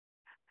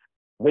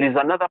 There is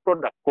another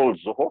product called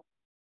Zoho.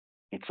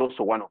 It's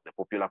also one of the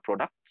popular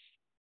products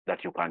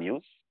that you can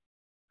use.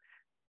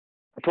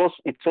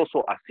 It's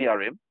also a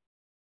CRM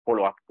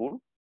follow-up tool,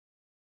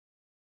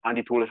 and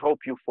it will help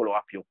you follow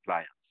up your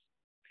clients.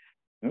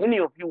 Many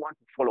of you want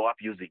to follow up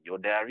using your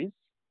diaries,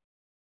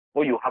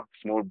 or you have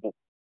small books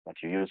that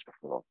you use to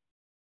follow up.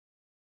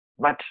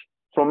 But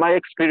from my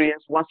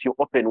experience, once you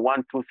open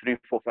 1, 2, 3,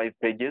 4, 5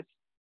 pages,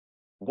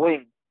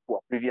 going to a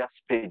previous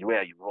page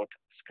where you wrote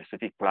a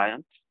specific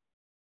client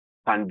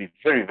can be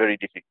very, very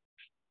difficult.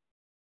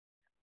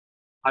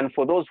 And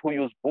for those who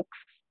use books,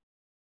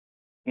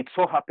 it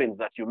so happens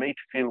that you may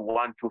fill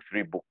 1, 2,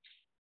 3 books.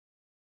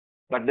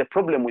 But the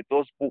problem with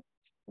those books,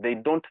 they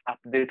don't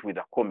update with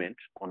a comment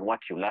on what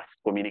you last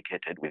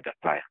communicated with the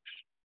client.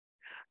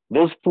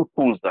 Those two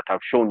tools that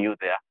I've shown you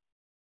there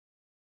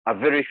are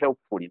very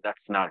helpful in that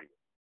scenario.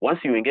 Once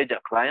you engage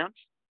a client,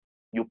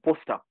 you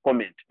post a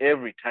comment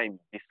every time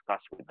you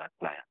discuss with that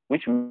client,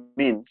 which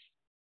means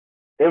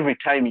every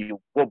time you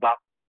go back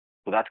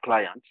to that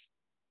client,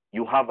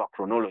 you have a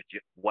chronology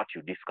of what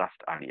you discussed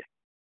earlier.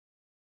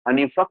 And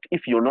in fact,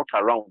 if you're not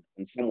around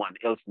and someone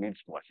else needs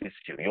to assist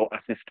you, your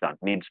assistant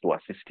needs to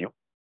assist you,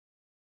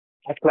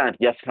 that client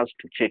just has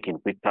to check in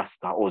with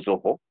QuickTask or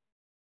Zoho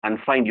and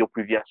find your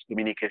previous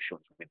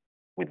communications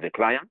with the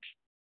client,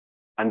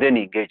 and then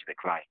engage the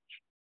client.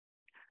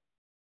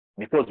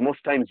 Because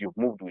most times you've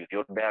moved with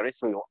your diary,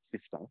 so your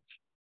assistant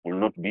will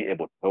not be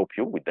able to help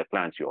you with the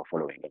clients you are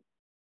following up.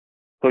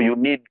 So you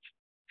need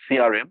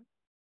CRM,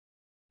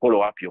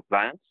 follow up your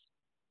clients,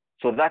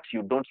 so that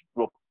you don't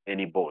drop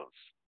any balls.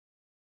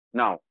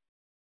 Now,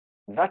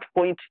 that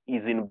point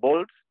is in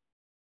bold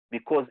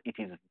because it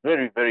is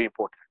very, very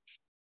important.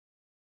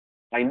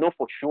 I know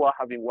for sure,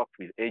 having worked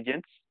with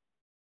agents,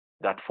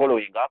 that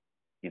following up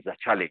is a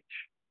challenge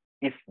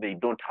if they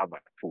don't have a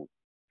tool.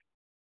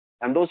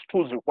 And those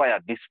tools require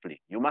discipline.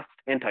 You must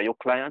enter your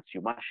clients,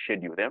 you must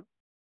schedule them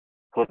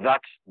so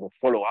that the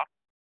follow-up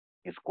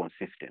is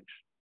consistent,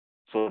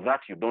 so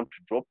that you don't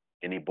drop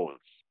any balls.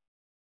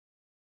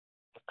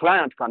 The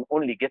client can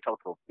only get out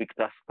of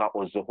Victor, Scar,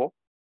 or Zoho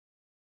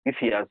if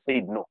he has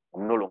said, no,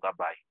 I'm no longer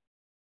buying,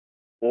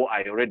 or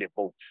I already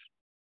bought,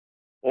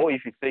 or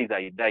if he says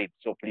I died,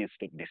 so please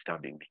stop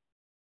disturbing me.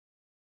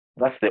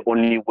 That's the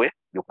only way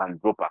you can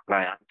drop a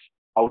client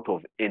out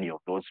of any of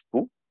those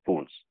two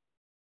tools.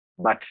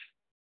 But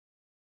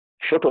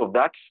short of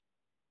that,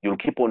 you'll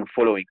keep on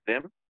following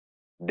them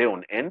day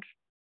on end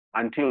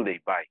until they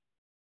buy.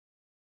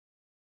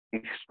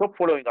 If you stop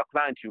following a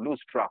client, you lose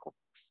track of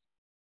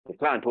it. The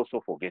client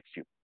also forgets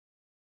you.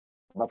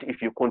 But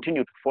if you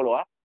continue to follow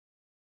up,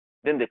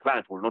 then the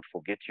client will not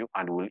forget you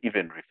and will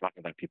even refer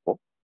other people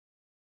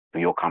to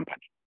your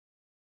company.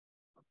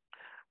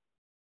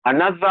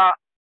 Another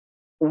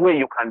way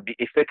you can be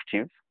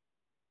effective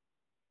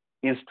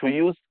is to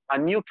use a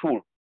new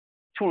tool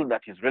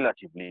that is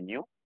relatively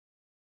new,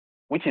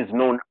 which is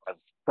known as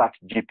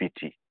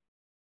ChatGPT.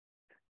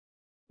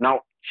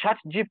 Now,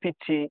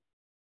 ChatGPT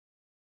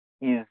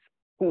is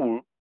a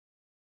tool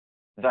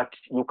that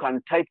you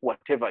can type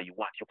whatever you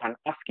want. You can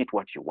ask it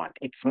what you want.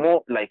 It's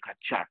more like a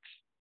chat.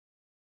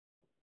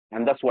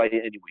 And that's why,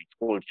 anyway, it's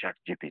called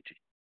ChatGPT.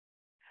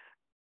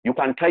 You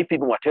can type in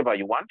whatever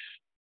you want,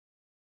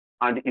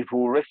 and it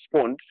will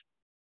respond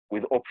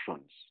with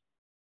options.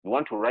 You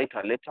want to write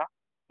a letter,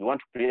 you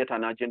want to create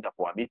an agenda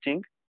for a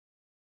meeting.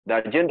 The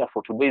agenda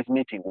for today's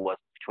meeting was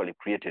actually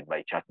created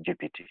by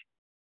ChatGPT.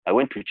 I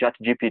went to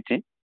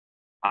ChatGPT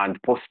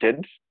and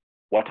posted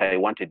what I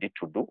wanted it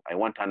to do. I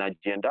want an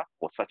agenda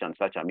for such and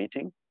such a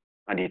meeting,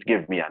 and it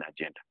gave me an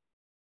agenda.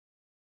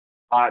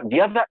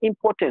 The other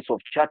importance of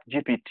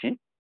ChatGPT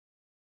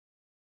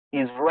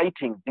is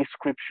writing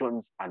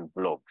descriptions and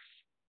blogs.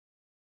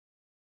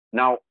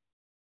 Now,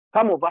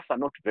 some of us are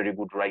not very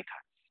good writers.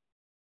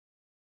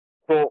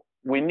 So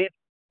we need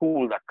a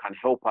tool that can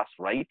help us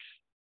write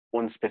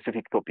on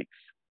specific topics.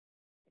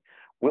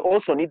 We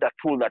also need a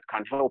tool that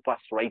can help us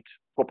write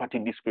property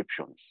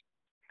descriptions.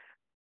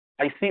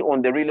 I see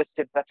on the real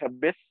estate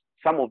database,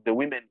 some of the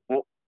women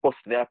go post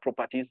their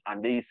properties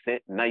and they say,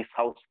 nice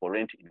house for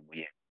rent in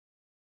Muye.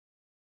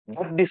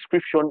 That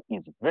description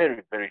is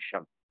very, very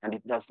sharp, and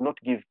it does not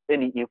give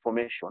any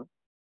information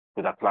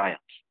to the client.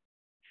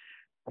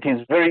 It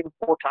is very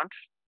important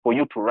for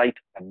you to write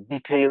a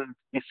detailed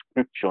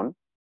description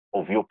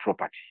of your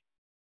property.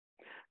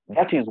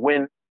 That is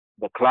when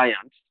the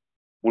client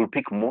will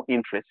pick more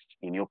interest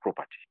in your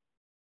property.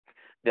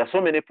 There are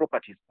so many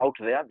properties out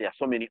there. There are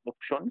so many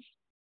options.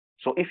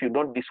 So if you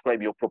don't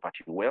describe your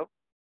property well,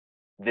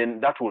 then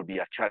that will be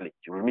a challenge.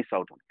 You will miss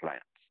out on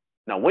clients.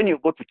 Now, when you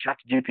go to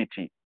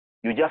ChatGPT,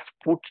 you just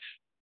put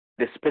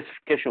the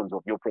specifications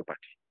of your property.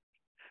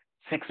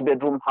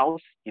 6-bedroom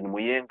house in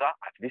Muyenga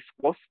at this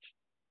cost,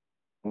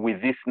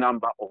 with this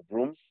number of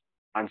rooms,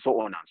 and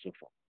so on and so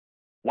forth.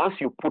 Once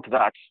you put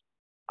that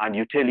and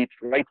you tell it,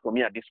 write for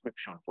me a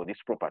description for this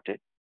property,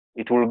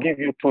 it will give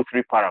you 2-3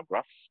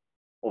 paragraphs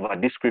of a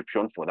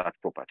description for that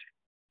property.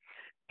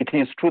 It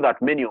is true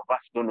that many of us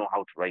don't know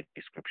how to write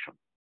description.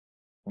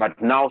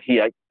 But now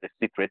here is the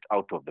secret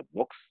out of the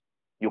box.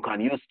 You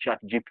can use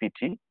ChatGPT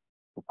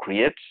to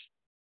create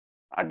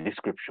a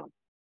description.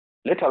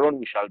 Later on,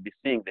 we shall be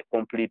seeing the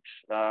complete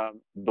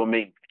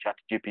domain for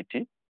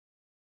ChatGPT.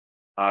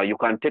 You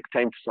can take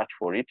time to search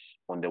for it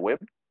on the web,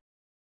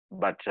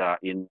 but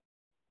in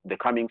the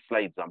coming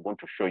slides, I'm going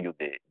to show you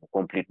the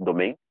complete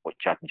domain for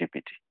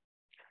ChatGPT.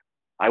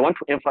 I want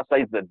to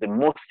emphasize that the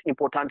most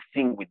important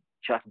thing with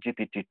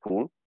ChatGPT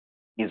tool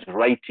is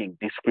writing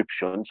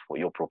descriptions for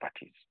your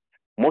properties.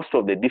 Most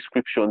of the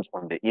descriptions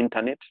on the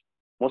internet,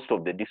 most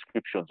of the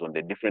descriptions on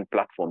the different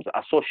platforms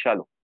are so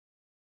shallow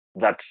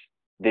that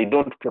they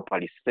don't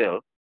properly sell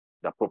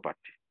the property.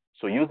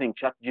 So using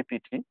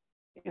ChatGPT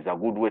is a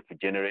good way to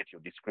generate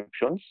your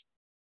descriptions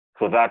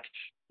so that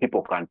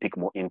people can take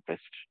more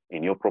interest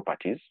in your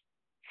properties.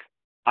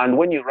 And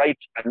when you write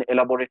an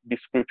elaborate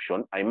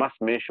description, I must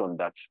mention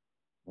that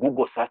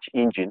Google search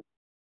engine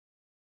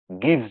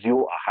gives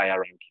you a higher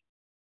ranking.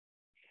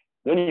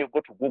 When you go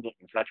to Google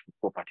and search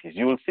for properties,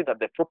 you will see that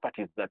the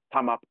properties that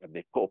come up at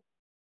the top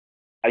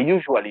are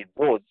usually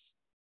those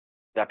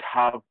that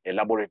have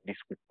elaborate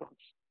descriptions,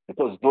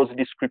 because those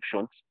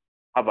descriptions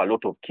have a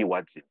lot of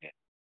keywords in there.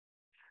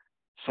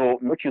 So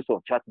make use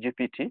of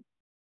ChatGPT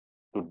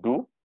to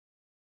do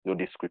your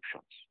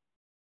descriptions.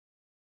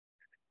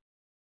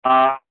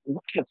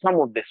 Look at some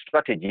of the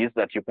strategies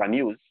that you can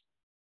use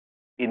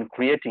in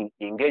creating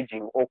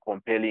engaging or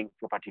compelling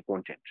property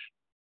content.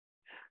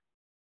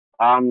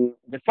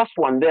 The first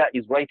one there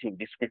is writing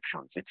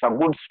descriptions. It's a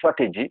good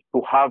strategy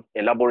to have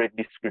elaborate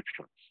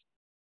descriptions.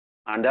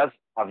 And as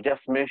I've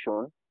just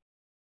mentioned,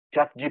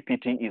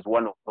 ChatGPT is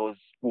one of those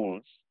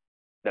tools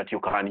that you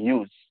can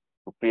use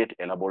to create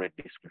elaborate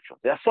descriptions.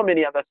 There are so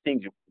many other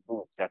things you can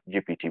do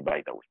with ChatGPT,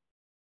 by the way.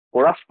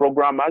 For us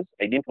programmers,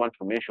 I didn't want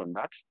to mention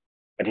that,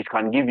 but it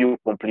can give you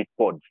complete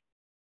code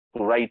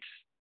to write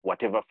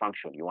whatever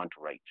function you want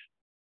to write.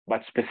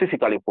 But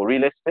specifically for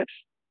real estate,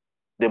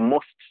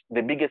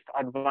 the biggest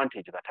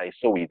advantage that I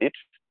saw with it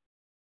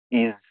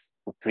is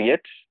to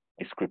create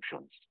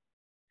descriptions,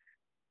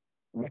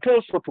 but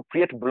also to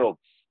create blogs.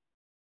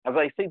 As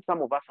I said,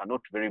 some of us are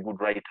not very good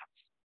writers.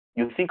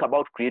 You think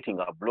about creating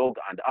a blog,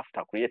 and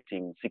after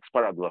creating 6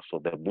 paragraphs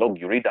of the blog,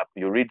 you read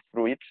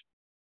through it,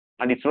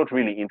 and it's not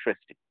really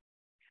interesting.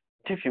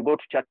 But if you go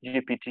to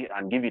ChatGPT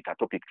and give it a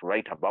topic to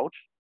write about,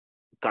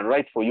 it can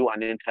write for you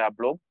an entire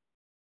blog,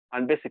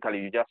 and basically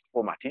you just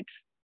format it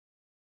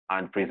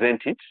and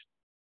present it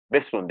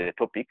based on the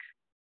topic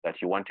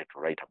that you wanted to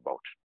write about.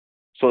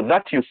 So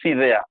that you see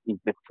there is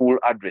the full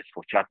address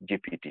for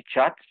ChatGPT,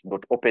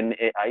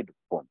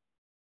 chat.openai.com.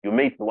 You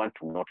may want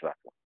to note that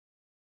one,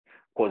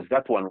 because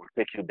that one will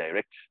take you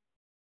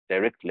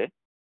directly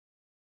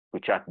to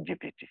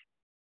ChatGPT.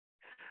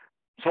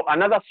 So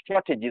another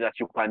strategy that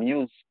you can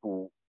use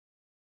to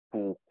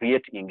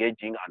create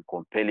engaging and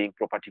compelling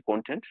property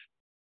content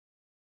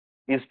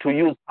is to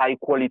use high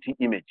quality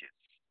images,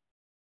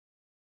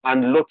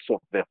 and lots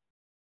of them.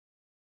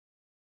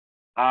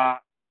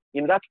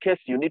 In that case,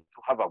 you need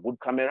to have a good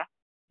camera.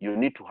 You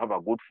need to have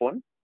a good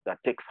phone that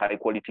takes high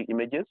quality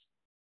images.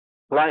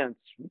 Clients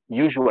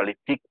usually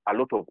pick a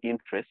lot of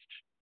interest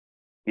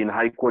in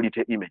high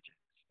quality images.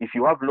 If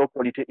you have low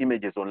quality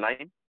images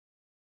online,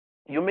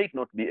 you may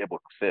not be able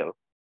to sell,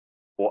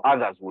 or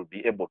others will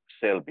be able to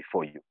sell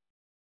before you.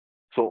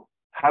 So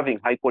having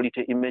high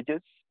quality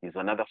images is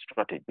another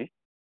strategy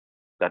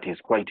that is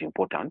quite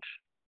important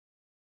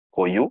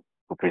for you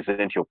to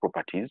present your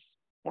properties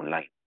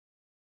online.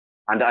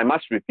 And I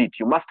must repeat,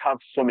 you must have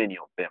so many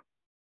of them.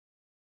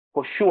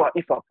 For sure,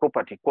 if a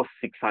property costs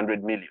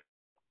 600 million,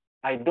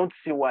 I don't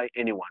see why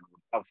anyone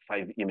would have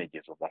 5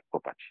 images of that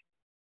property.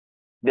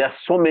 There are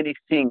so many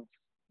things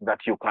that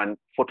you can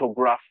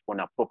photograph on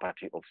a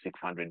property of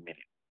 600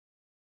 million.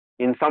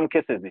 In some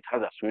cases, it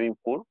has a swimming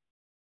pool.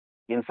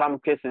 In some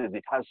cases,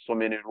 it has so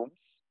many rooms.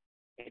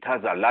 It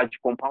has a large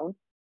compound.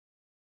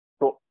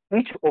 So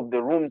each of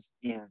the rooms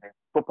in the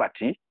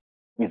property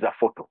is a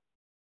photo.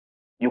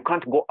 You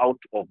can't go out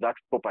of that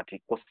property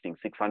costing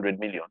 600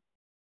 million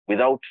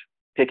without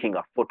taking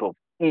a photo of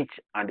each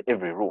and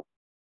every room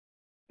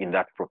in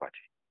that property.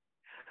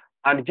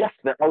 And just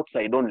the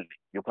outside only,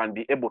 you can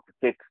be able to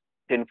take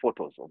 10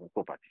 photos of the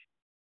property.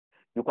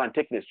 You can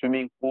take the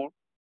swimming pool,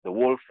 the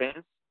wall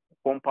fence,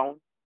 the compound,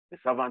 the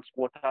servants'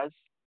 quarters,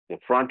 the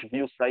front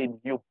view, side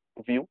view,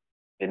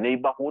 the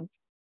neighborhood,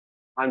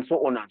 and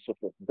so on and so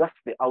forth. Just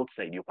the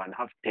outside, you can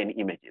have 10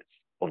 images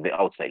of the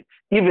outside.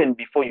 Even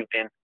before you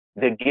enter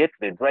the gate,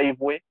 the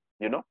driveway,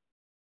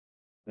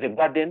 the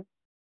garden,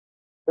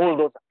 all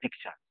those are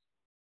pictures.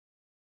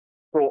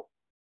 So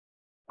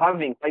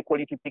having high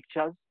quality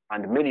pictures,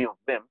 and many of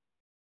them,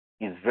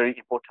 is very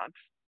important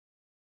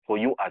for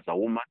you as a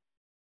woman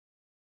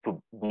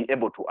to be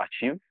able to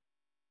achieve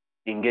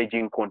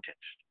engaging content.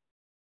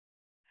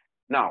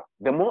 Now,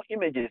 the more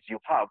images you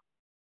have,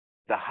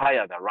 the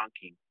higher the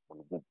ranking on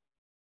Google.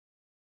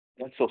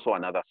 That's also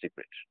another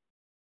secret.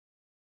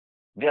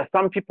 There are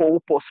some people who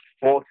post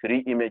 4,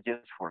 3 images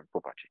for a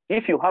property.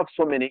 If you have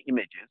so many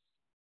images,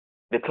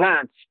 the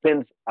client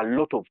spends a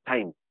lot of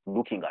time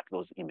looking at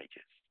those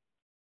images.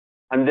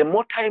 And the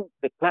more time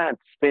the client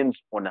spends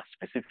on a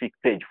specific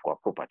page for a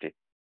property,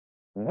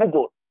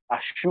 Google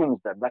assumes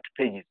that that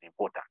page is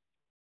important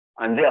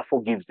and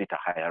therefore gives it a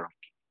higher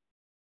ranking.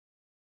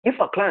 If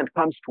a client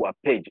comes to a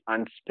page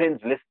and spends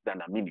less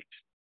than a minute,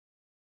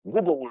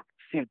 Google will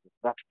perceive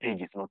that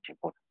page is not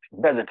important.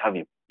 It doesn't have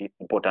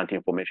important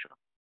information,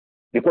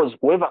 because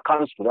whoever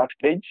comes to that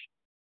page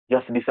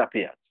just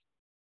disappears.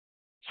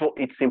 So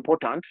it's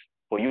important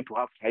for you to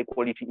have high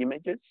quality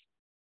images,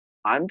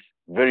 and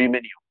very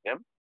many of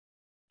them,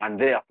 and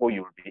therefore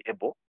you'll be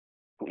able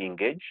to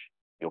engage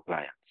your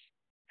clients.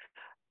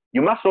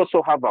 You must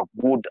also have a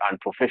good and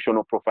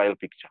professional profile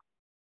picture.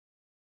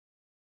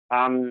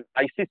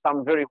 I see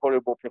some very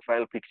horrible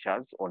profile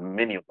pictures on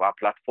many of our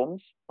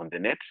platforms on the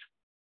net.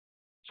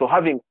 So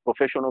having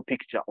professional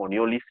picture on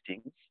your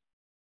listings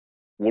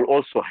will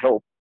also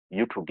help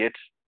you to get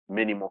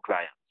many more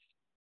clients.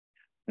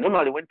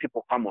 Normally, when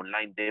people come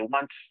online, they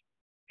want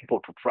people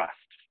to trust.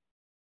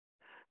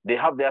 They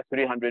have their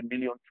 300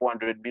 million,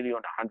 400 million,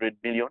 100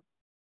 million.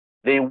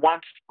 They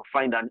want to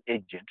find an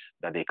agent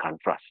that they can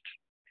trust.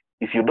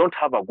 If you don't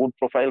have a good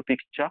profile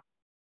picture,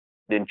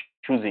 then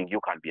choosing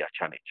you can be a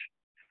challenge.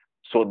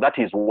 So that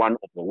is one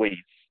of the ways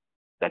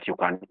that you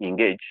can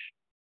engage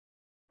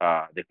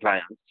the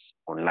clients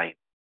online.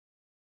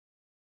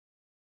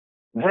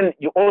 Then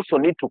you also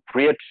need to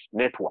create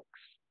networks.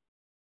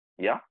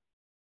 Yeah.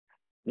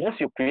 Once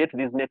you create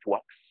these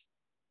networks,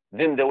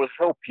 then they will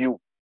help you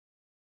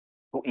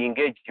to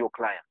engage your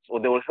clients, or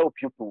they will help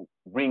you to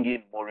bring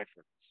in more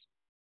referrals.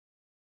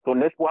 So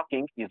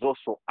networking is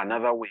also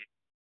another way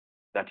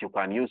that you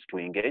can use to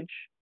engage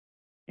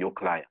your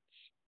clients.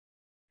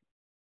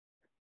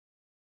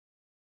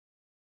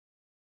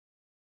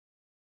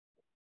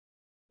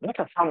 What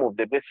are some of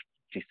the best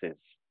practices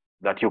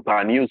that you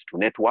can use to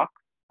network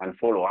and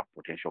follow up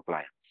potential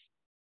clients?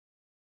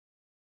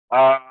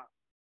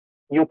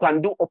 You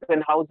can do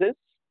open houses.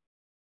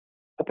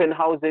 Open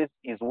houses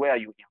is where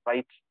you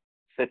invite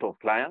a set of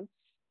clients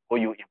or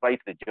you invite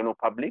the general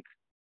public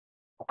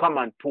to come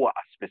and tour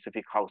a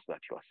specific house that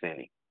you are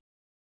selling.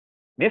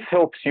 This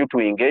helps you to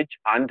engage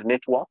and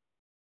network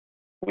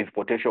with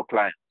potential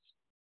clients.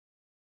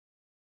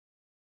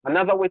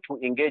 Another way to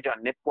engage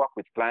and network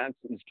with clients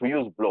is to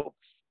use blogs.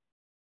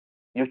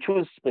 You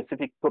choose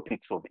specific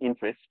topics of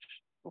interest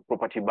to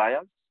property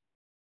buyers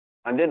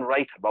and then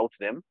write about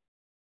them,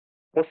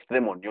 post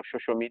them on your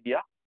social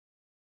media,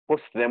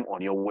 post them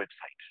on your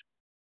website.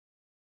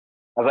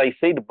 As I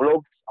said,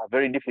 blogs are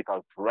very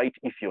difficult to write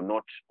if you're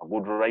not a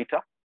good writer,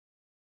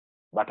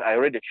 but I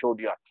already showed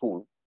you a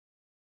tool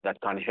that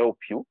can help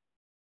you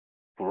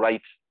to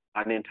write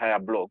an entire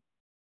blog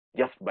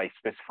just by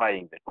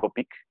specifying the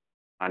topic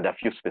and a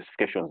few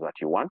specifications that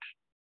you want,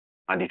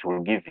 and it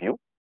will give you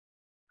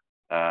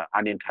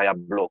an entire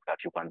blog that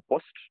you can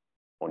post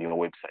on your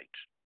website.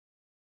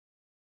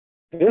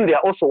 Then there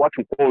are also what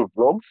we call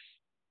vlogs.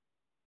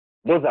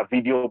 Those are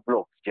video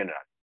blogs generally.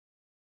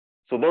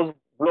 So those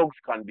blogs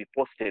can be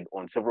posted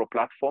on several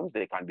platforms.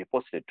 They can be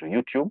posted to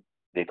YouTube.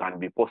 They can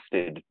be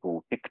posted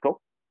to TikTok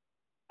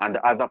and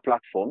other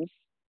platforms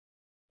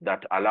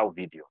that allow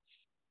videos.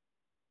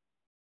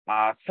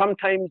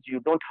 Sometimes you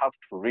don't have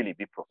to really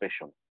be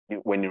professional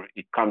when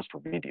it comes to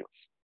videos.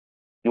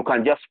 You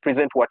can just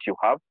present what you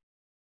have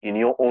in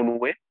your own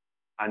way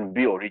and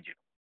be original.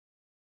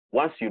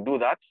 Once you do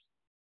that,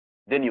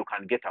 then you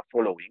can get a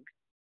following,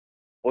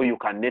 or you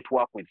can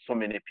network with so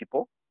many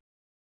people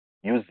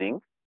using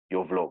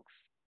your vlogs.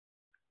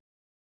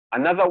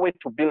 Another way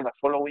to build a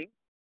following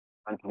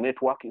and to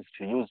network is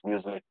to use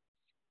newsletters.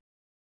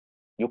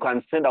 You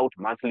can send out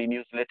monthly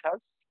newsletters,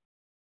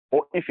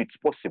 or if it's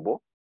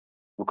possible,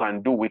 you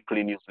can do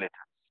weekly newsletters.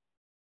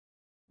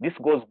 This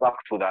goes back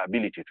to the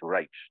ability to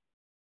write.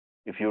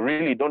 If you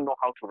really don't know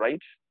how to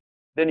write,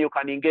 then you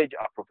can engage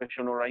a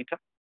professional writer,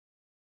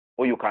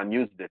 or you can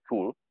use the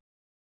tool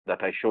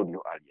that I showed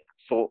you earlier.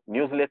 So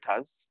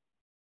newsletters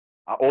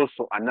are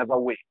also another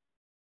way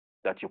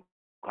that you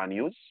can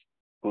use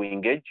to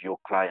engage your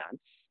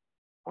clients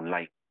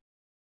online.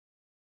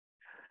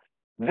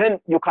 Then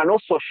you can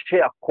also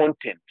share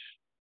content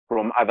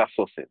from other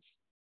sources.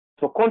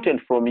 So content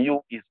from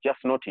you is just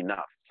not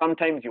enough.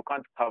 Sometimes you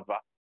can't cover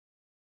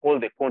all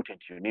the content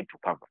you need to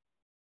cover.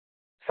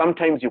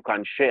 Sometimes you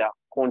can share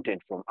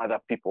content from other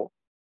people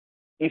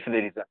if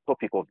there is a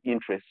topic of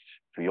interest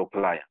to your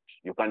client.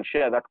 You can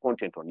share that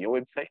content on your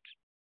website.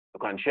 You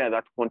can share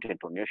that content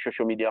on your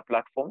social media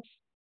platforms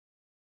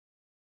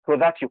so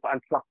that you can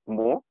attract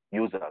more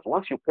users.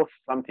 Once you post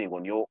something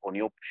on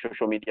your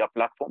social media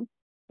platform,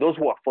 those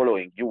who are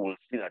following you will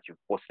see that you've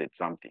posted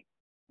something.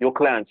 Your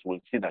clients will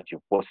see that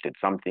you've posted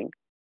something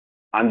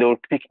and they will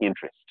take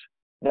interest.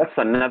 That's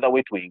another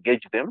way to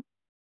engage them,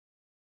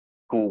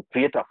 to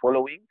create a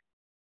following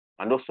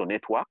and also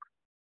network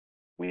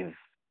with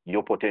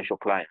your potential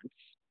clients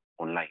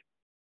online.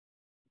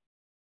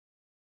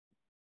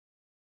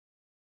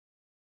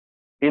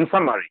 In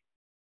summary,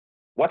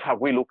 what have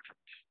we looked at?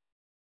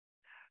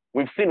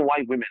 We've seen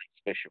why women are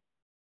special.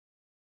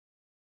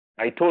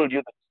 I told you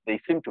that they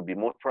seem to be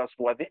more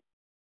trustworthy,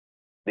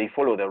 they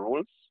follow the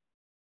rules,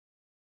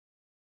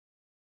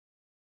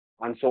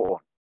 and so on.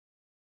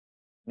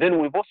 Then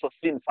we've also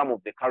seen some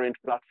of the current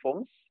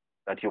platforms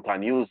that you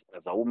can use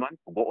as a woman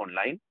to go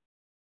online.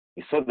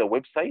 We saw the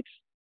website,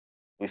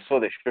 we saw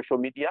the social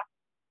media,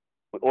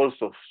 we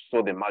also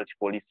saw the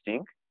multiple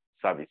listing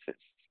services.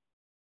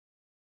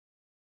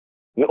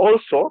 We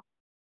also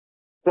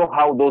saw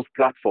how those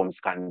platforms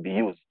can be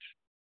used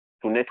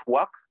to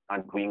network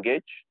and to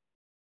engage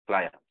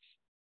clients.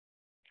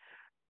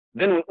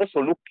 Then we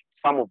also looked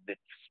at some of the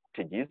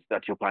strategies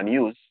that you can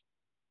use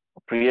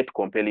to create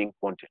compelling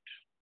content.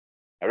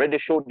 I already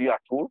showed you a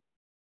tool,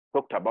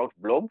 talked about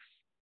blogs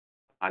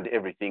and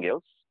everything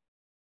else.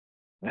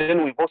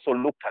 Then we've also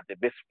looked at the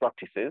best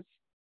practices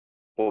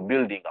for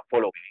building a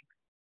following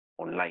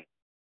online.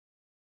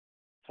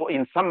 So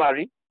in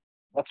summary,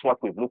 that's what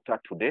we've looked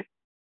at today.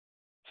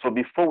 So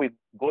before we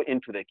go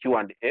into the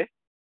Q&A,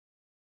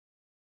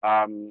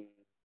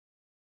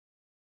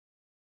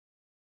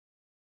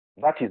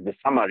 that is the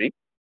summary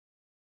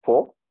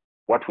for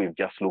what we've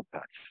just looked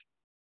at.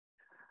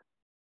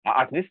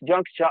 At this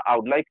juncture, I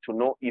would like to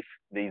know if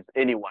there is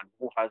anyone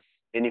who has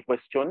any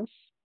questions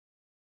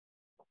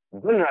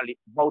generally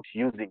about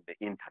using the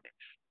internet.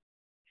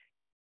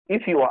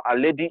 If you are a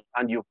lady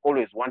and you've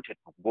always wanted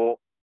to go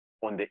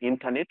on the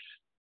internet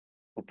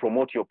to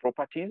promote your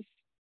properties,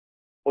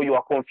 or you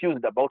are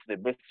confused about the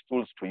best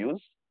tools to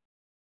use,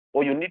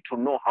 or you need to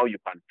know how you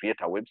can create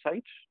a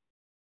website,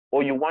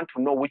 or you want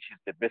to know which is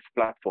the best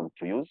platform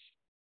to use,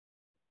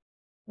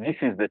 this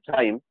is the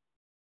time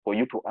for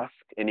you to ask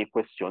any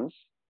questions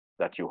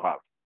that you have.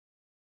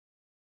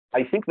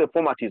 I think the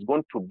format is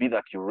going to be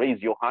that you raise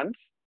your hand,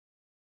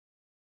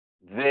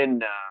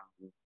 then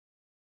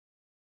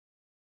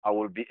I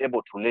will be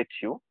able to let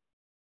you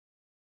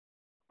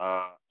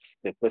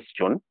the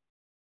question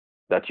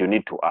that you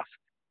need to ask.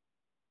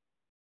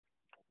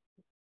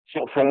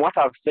 So from what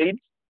I've said,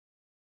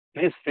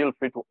 please feel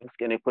free to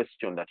ask any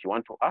question that you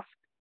want to ask,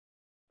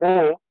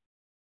 or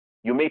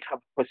you may have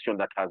a question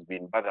that has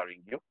been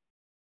bothering you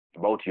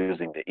about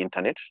using the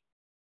internet.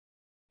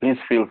 Please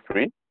feel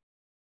free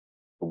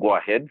to go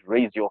ahead,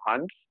 raise your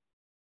hand,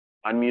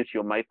 unmute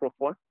your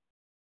microphone,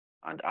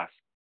 and ask.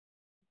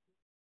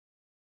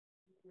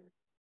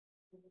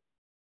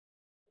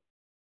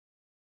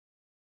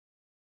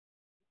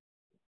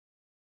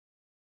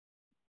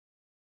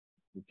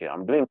 Okay,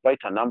 I'm doing quite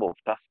a number of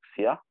tasks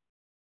here,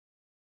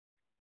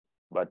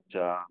 but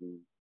I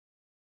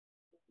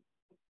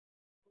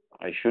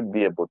should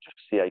be able to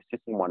see. I see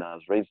someone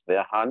has raised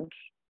their hand.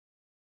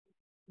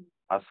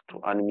 Ask to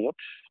unmute.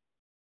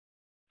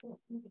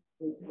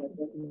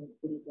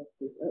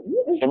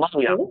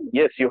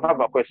 Yes, you have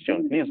a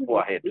question. Please go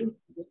ahead.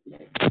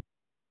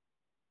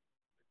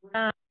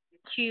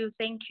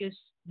 Thank you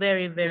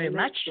very, very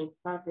much.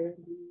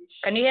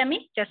 Can you hear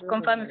me? Just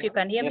confirm if you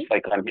can hear me. Yes, I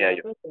can hear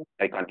you.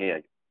 I can hear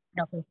you.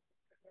 Okay.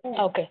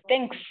 Okay.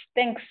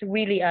 Thanks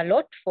really a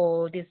lot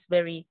for this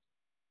very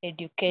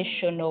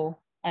educational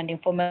and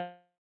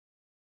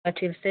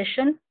informative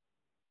session.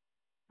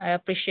 I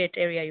appreciate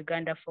Area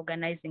Uganda for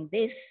organizing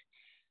this.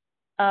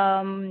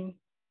 I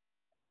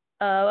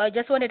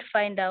just wanted to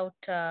find out,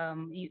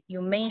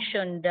 you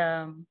mentioned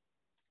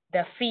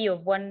the fee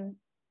of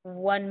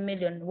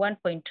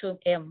 1.2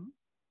 M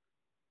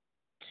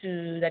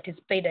that is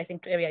paid, I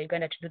think, to Area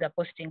Uganda to do the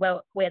posting,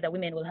 well, where the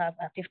women will have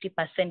a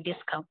 50%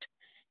 discount.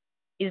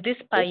 Is this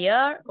per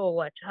year or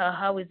what?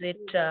 How is it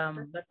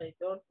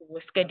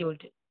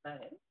scheduled?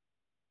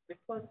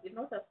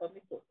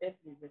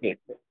 Yes.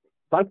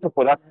 Thank you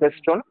for that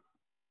question.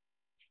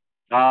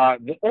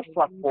 The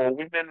offer for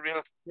Women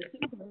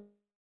Realtors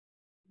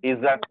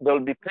is that they'll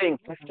be paying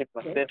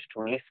 50%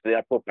 to list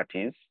their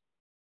properties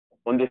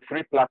on the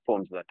 3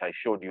 platforms that I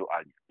showed you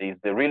earlier. There is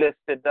the real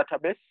estate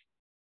database,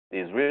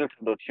 there is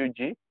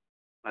realtor.ug,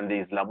 and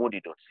there is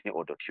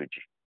lamudi.co.ug.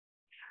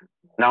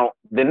 Now,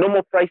 the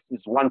normal price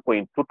is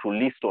 1.2 to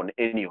list on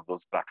any of those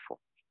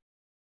platforms.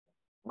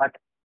 But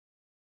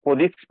for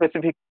this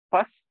specific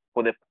purpose,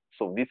 for the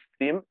purpose of this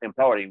theme,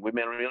 empowering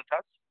women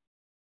realtors,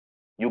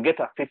 you get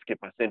a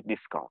 50%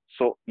 discount.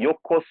 So your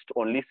cost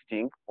on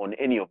listing on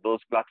any of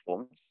those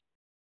platforms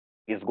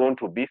is going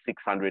to be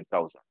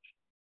 600,000.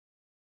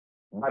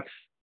 But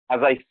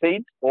as I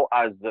said, or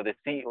as the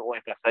CEO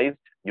emphasized,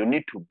 you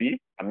need to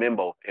be a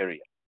member of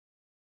Area.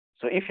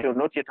 So if you're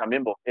not yet a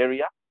member of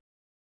Area,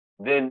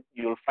 then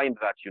you'll find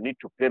that you need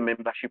to pay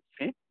membership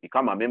fee,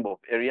 become a member of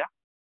Area,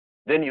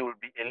 then you will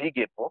be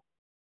eligible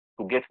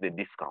to get the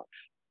discount.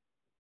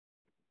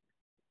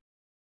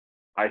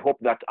 I hope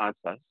that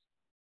answers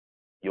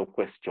your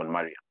question,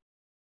 Maria.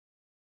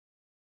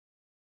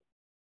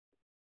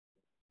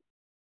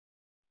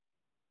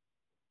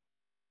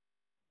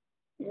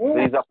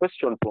 There is a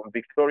question from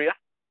Victoria.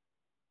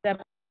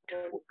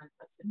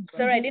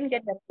 Sorry, I didn't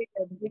get the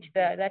figure which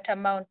that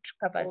amount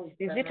covers.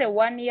 Is it a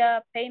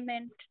 1-year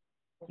payment?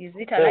 Is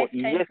it a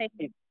lifetime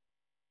payment?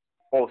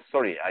 Oh,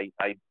 sorry, I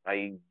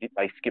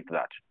skipped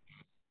that.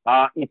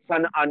 It's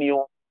an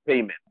annual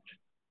payment.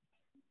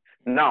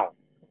 Now,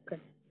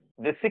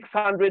 the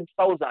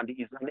 600,000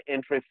 is an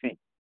entry fee.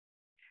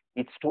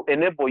 It's to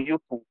enable you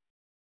to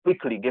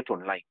quickly get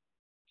online.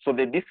 So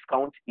the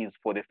discount is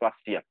for the first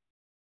year.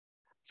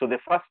 So the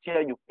first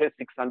year you pay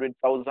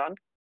 600,000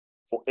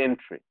 for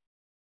entry.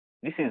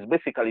 This is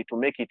basically to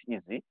make it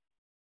easy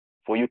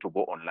for you to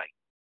go online.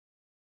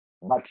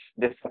 But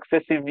the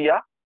successive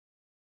year,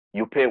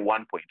 you pay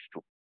 1.2.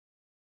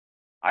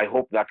 I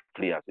hope that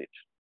clears it.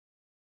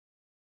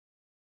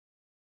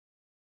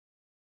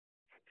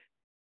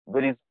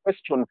 There is a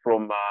question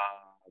from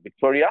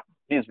Victoria.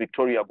 Please,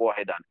 Victoria, go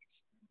ahead and.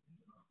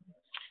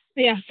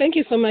 Yeah, thank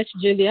you so much,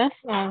 Julius.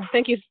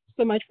 Thank you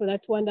so much for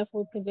that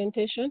wonderful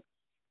presentation.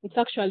 It's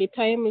actually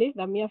timely,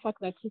 the mere fact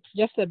that it's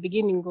just the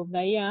beginning of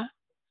the year.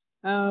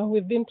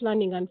 We've been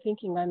planning and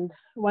thinking and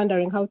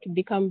wondering how to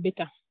become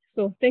better.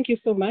 So thank you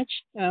so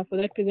much for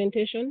that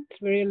presentation.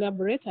 It's very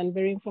elaborate and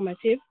very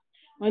informative.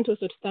 I want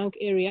also to thank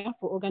Area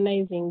for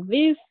organizing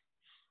this.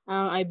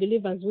 I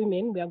believe as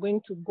women, we are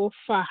going to go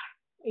far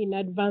in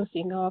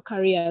advancing our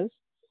careers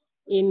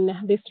in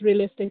this real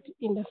estate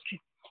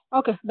industry.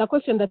 Okay, the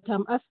question that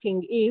I'm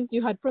asking is,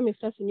 you had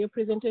promised us in your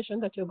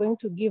presentation that you're going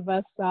to give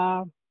us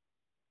a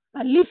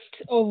list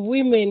of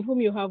women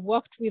whom you have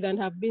worked with and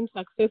have been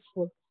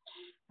successful,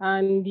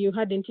 and you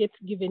hadn't yet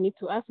given it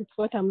to us. It's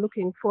what I'm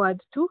looking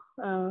forward to.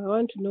 I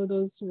want to know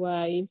those who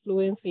are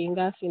influencing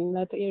us in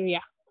that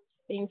area.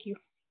 Thank you.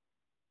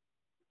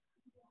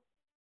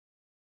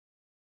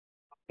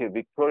 Okay,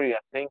 Victoria,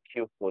 thank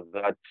you for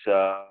that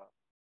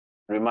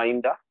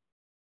reminder.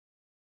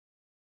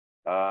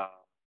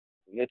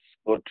 Let's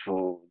go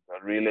to the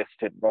real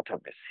estate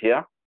database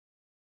here.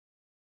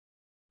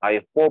 I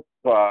hope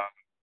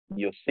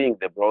you're seeing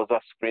the browser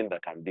screen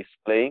that I'm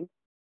displaying.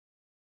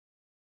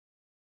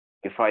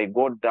 If I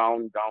go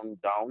down,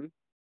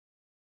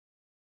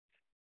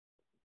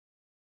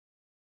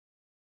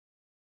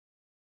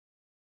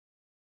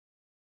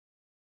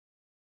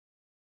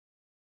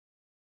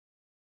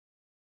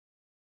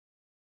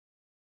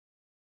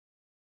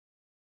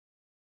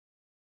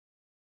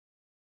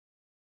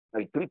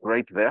 I click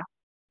right there,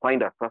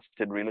 find a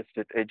trusted real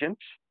estate agent.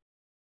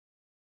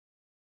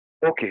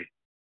 Okay.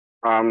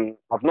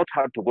 I've not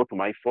had to go to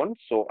my phone,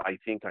 so I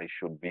think I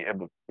should be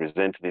able to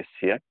present this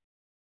here.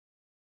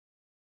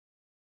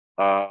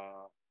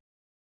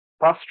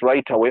 First,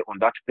 right away on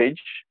that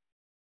page,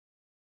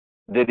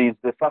 there is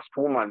the first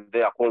woman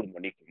there called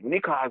Monica.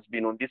 Monica has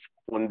been on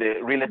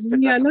the real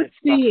estate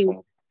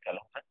platform.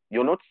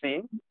 You're not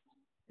seeing?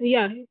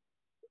 Yeah,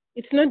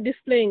 it's not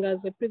displaying as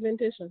a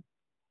presentation.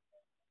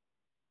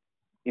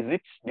 Is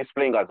it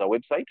displaying as a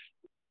website?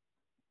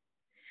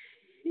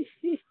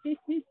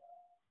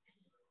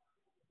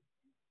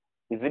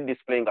 Is it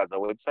displaying as a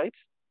website?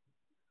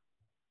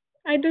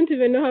 I don't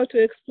even know how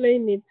to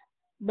explain it.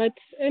 But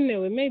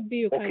anyway, maybe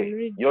you can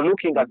read. You're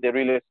looking at the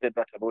real estate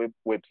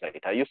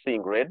website. Are you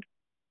seeing red?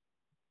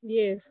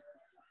 Yes.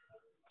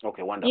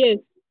 Okay, wonderful. Yes.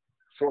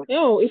 So,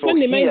 it's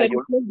only mine that is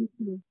not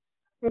displaying.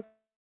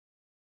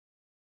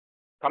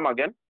 Come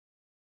again?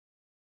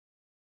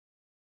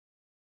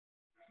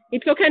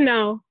 It's okay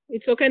now.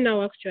 It's okay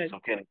now, actually. It's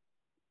okay.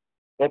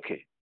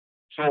 Okay.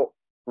 So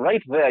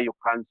right there, you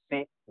can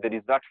see there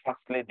is that first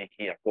lady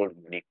here called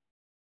Monica.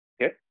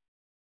 Okay.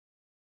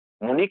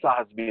 Monica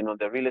has been on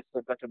the real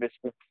estate database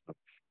for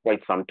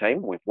quite some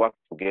time. We've worked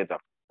together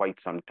for quite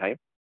some time.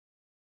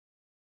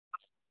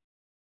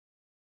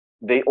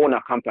 They own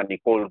a company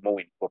called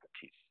Women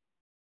Properties.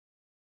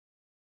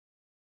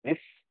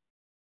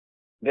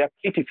 They are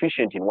quite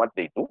efficient in what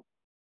they do.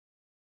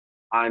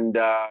 And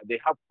they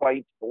have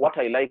quite, what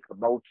I like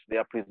about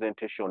their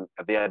presentation,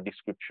 their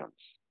descriptions.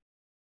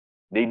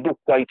 They do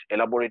quite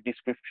elaborate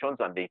descriptions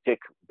and they take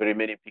very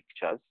many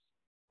pictures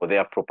for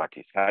their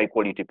properties, high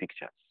quality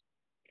pictures.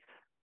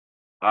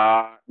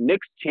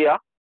 Next here,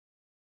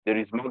 there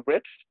is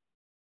Margaret.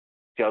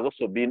 She has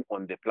also been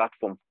on the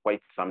platform for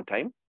quite some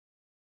time.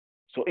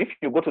 So if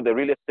you go to the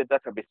real estate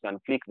database and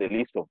click the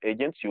list of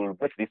agents, you will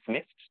get this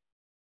list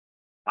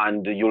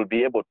and you'll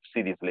be able to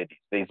see these ladies.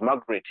 There is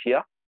Margaret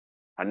here.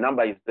 Her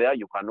number is there.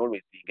 You can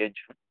always engage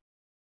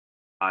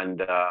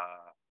and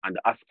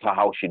ask her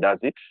how she does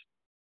it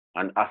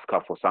and ask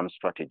her for some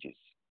strategies.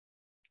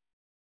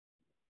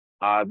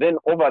 Then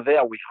over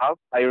there we have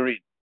Irene.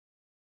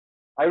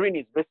 Irene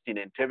is based in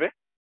Entebbe.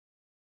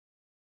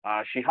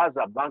 She has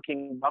a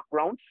banking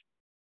background,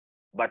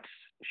 but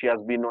she has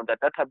been on the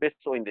database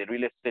or in the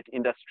real estate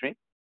industry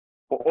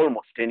for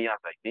almost 10 years,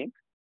 I think.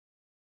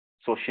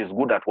 So she's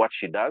good at what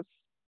she does.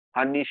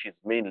 Her niche is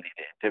mainly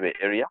the Entebbe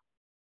area.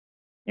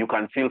 You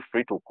can feel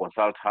free to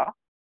consult her.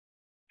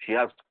 She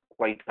has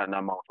quite an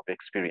amount of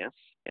experience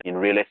in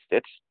real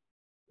estate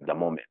at the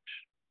moment.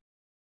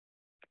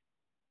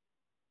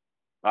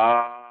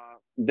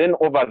 Then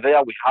over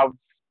there, we have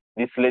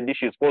this lady.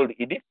 She's called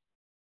Edith.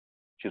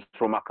 She's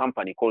from a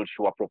company called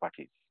Sure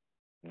Properties.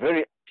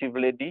 Very active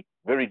lady,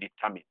 very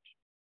determined.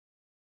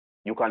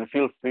 You can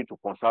feel free to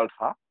consult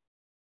her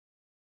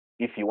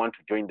if you want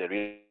to join the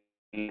real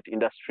estate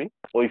industry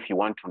or if you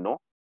want to know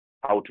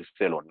how to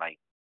sell online.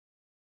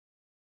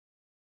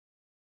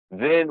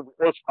 Then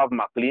we also have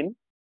McLean.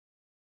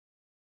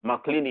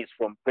 McLean is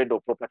from Credo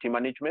Property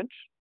Management.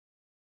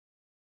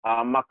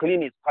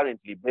 McLean is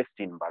currently based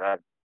in Mbarara.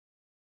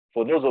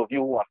 For those of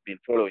you who have been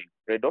following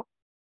Credo,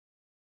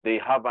 they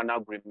have an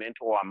agreement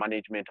or a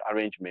management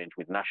arrangement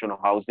with National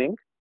Housing.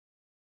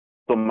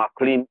 So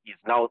McLean is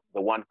now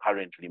the one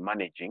currently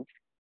managing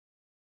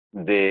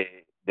the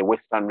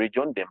Western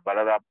region, the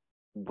Mbarara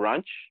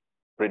branch,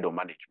 Credo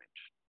Management.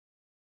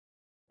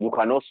 You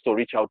can also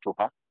reach out to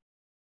her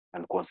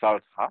and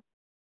consult her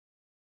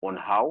on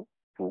how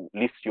to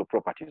list your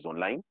properties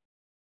online.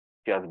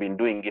 She has been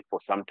doing it for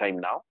some time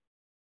now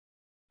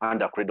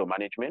under Credo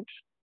Management,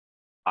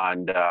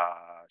 and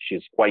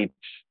she's quite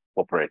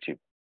cooperative.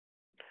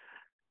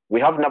 We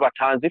have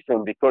Nabatanzi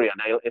from Victoria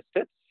Nile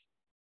Estates.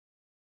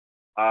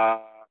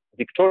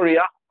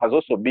 Victoria has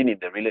also been in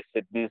the real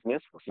estate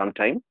business for some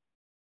time.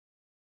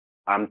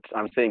 I'm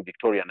saying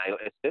Victoria Nile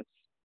Estates.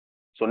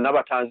 So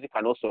Nabatanzi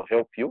can also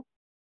help you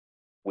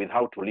with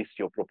how to list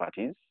your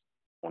properties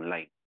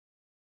online.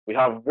 We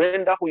have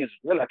Brenda, who is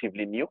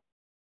relatively new,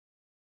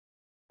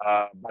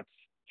 but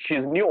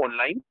she's new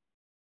online,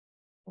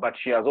 but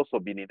she has also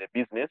been in the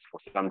business for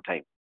some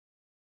time.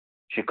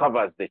 She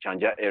covers the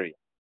Chanja area.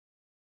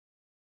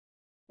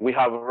 We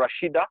have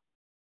Rashida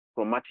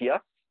from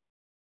Matthias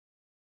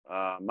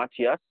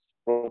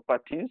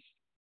Properties.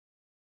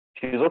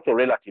 She's also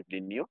relatively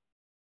new,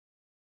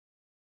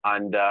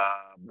 and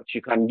but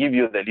she can give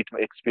you the little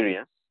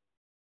experience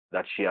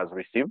that she has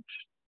received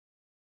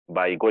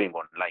by going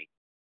online.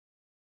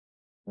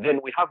 Then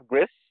we have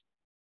Grace.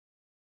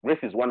 Grace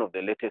is one of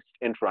the latest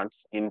entrants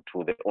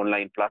into the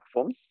online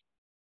platforms,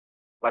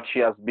 but she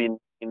has been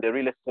in the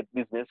real estate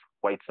business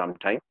for quite some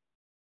time.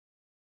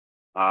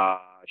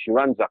 She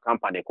runs a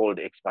company called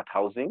Expert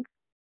Housing.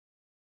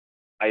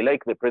 I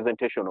like the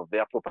presentation of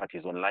their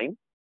properties online,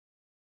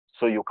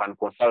 so you can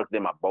consult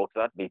them about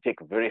that. They take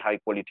very high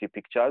quality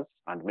pictures,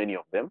 and many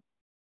of them.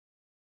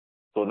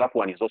 So that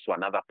one is also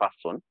another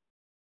person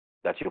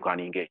that you can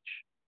engage.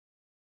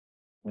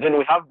 Then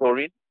we have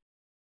Doreen.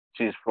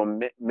 She's from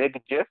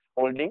Meg Jeff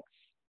Holdings.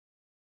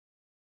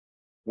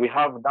 We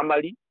have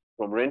Damali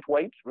from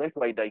Rentwide.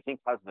 Rentwide, I think,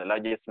 has the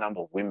largest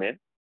number of women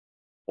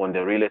on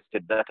the real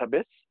estate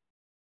database.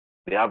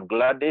 They have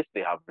Gladys,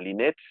 they have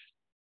Lynette,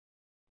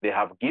 they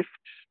have Gift.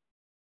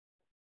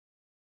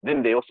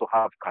 Then they also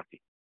have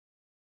Kathy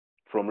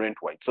from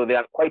Rentwide. So there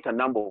are quite a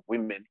number of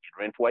women in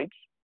Rentwide.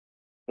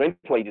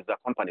 Rentwide is a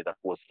company that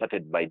was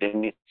started by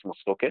Dennis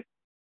Musoke. It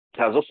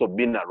has also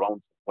been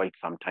around for quite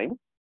some time.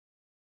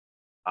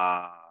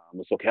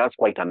 Musoke has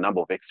quite a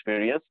number of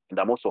experience, and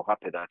I'm also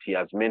happy that he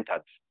has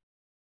mentored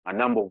a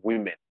number of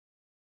women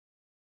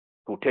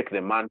to take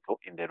the mantle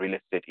in the real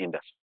estate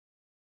industry.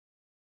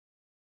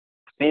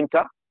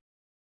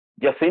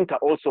 Jacinta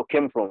also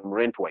came from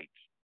Rentwide,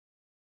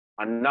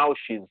 and now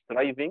she's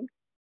thriving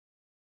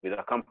with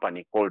a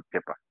company called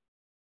Pepper.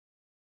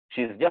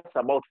 She's just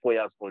about 4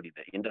 years old in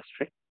the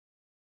industry,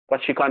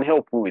 but she can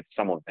help you with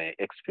some of the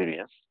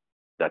experience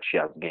that she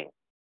has gained.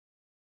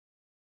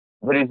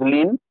 There is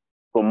Lynn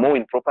from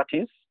Mowin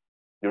Properties.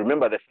 You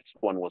remember the first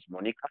one was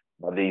Monica,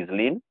 but there is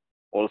Lynn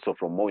also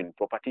from Mowin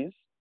Properties.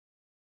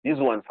 These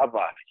ones have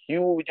a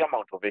huge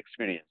amount of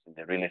experience in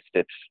the real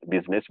estate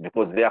business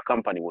because their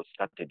company was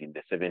started in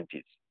the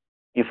 70s,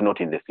 if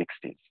not in the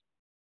 60s.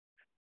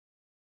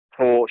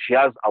 So she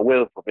has a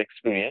wealth of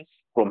experience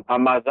from her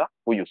mother,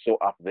 who you saw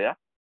up there,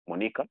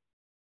 Monica.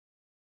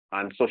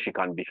 And so she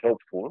can be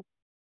helpful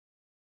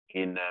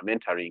in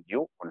mentoring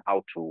you on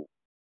how to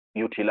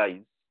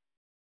utilize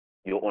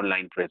your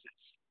online presence.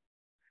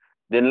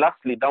 Then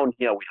lastly, down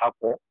here, we have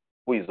her,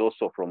 who is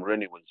also from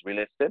Renewals Real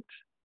Estate.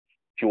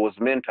 She was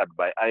mentored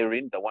by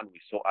Irene, the one we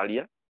saw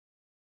earlier.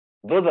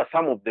 Those are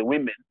some of the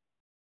women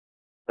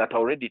that are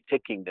already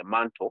taking the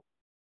mantle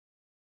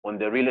on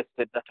the real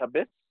estate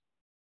database.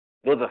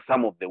 Those are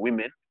some of the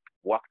women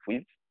worked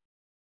with.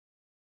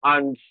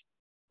 And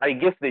I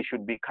guess they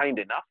should be kind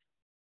enough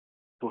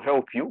to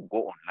help you go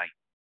online.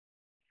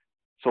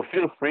 So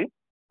feel free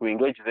to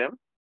engage them.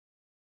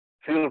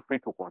 Feel free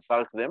to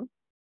consult them.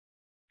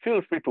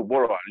 Feel free to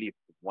borrow a leaf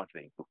of what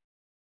they do.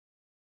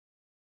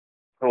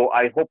 So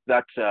I hope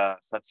that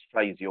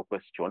satisfies your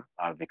question,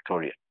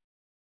 Victoria.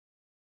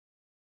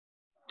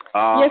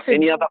 Yes,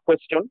 any other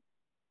question?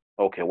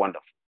 Okay,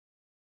 wonderful.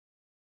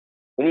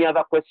 Any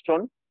other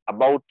question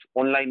about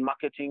online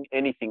marketing?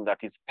 Anything that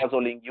is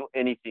puzzling you?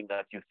 Anything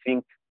that you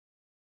think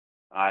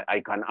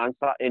I can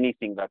answer?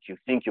 Anything that you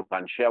think you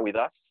can share with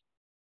us?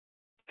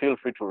 Feel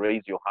free to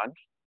raise your hand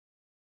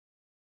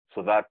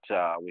so that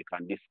we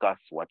can discuss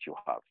what you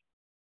have.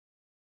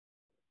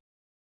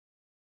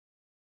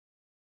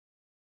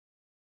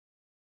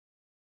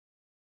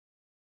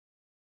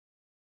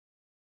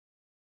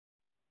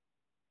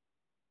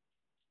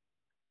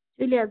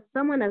 Julius,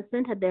 someone has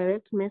sent a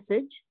direct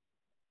message.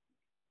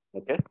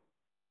 Okay.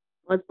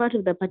 Was part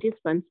of the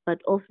participants,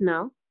 but off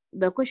now.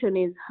 The question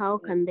is, how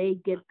can they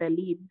get the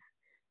leads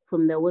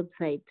from the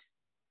website?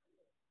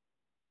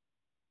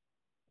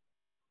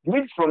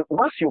 Leads from,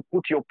 once you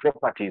put your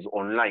properties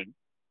online,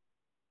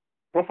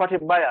 property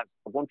buyers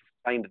are going to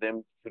find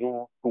them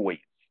through two ways.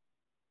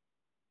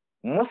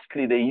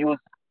 Mostly they use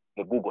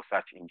the Google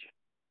search engine.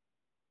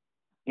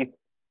 If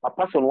a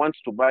person wants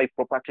to buy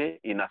property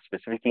in a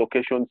specific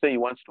location, say he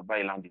wants to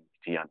buy land in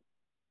Tian,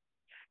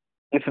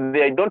 if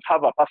they don't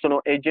have a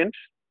personal agent,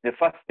 the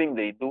first thing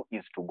they do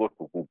is to go to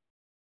Google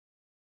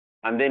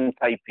and then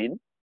type in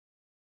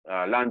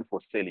land for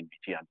sale in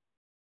Tian.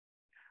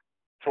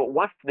 So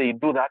once they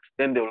do that,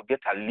 then they will get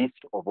a list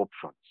of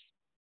options.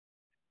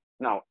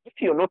 Now, if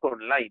you're not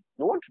online,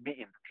 you won't be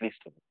in that list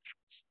of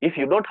options. If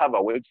you don't have a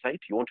website,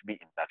 you won't be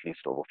in that list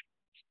of options.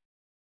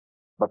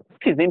 But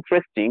what is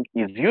interesting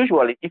is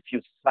usually if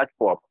you search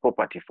for a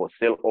property for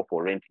sale or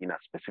for rent in a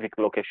specific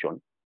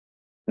location,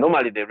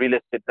 normally the real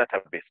estate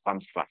database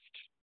comes first,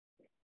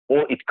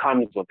 or it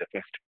comes on the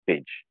first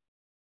page.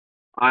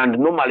 And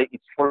normally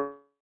it's for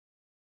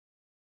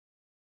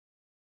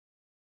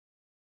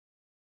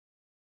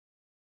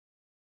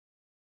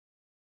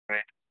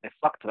the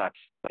fact that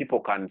people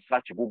can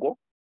search Google,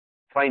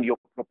 find your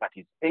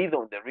properties either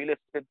on the real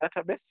estate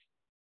database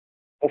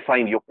or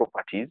find your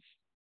properties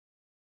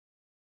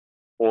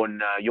on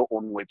your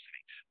own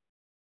website.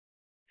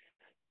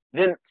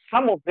 Then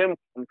some of them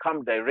can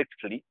come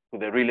directly to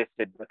the real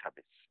estate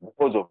database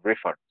because of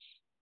reference.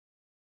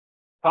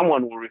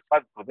 Someone will refer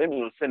to them,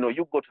 you'll say, no,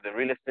 you go to the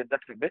real estate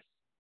database,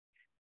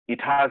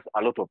 it has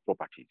a lot of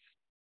properties.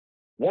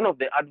 One of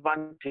the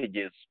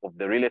advantages of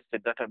the real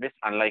estate database,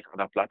 unlike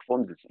other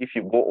platforms, is if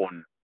you go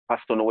on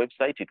personal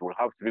website, it will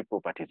have 3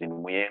 properties in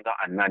Muyenga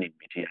and none in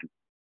Mitian.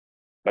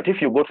 But if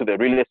you go to the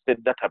real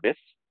estate database,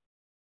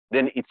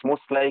 then it's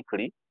most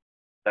likely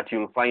that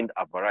you'll find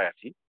a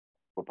variety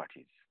of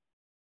properties.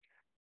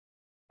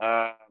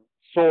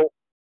 So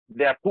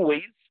there are 2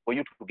 ways for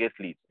you to get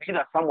leads.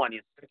 Either someone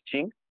is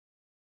searching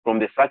from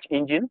the search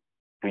engine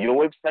to your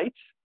website,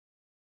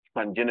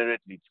 can generate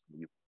leads for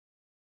you.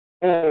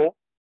 Or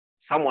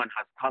someone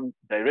has come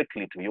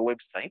directly to your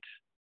website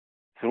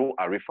through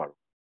a referral.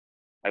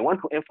 I want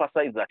to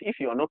emphasize that if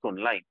you are not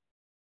online,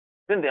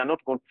 then they are not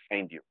going to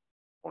find you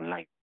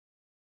online.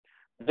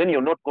 then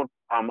you're not going to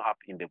come up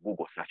in the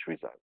Google search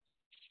results.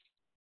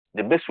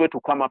 The best way to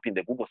come up in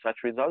the Google search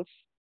results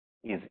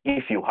is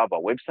if you have a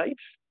website,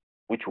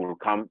 which will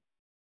come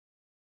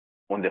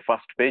on the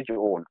first page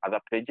or on other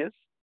pages,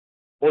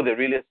 or the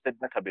real estate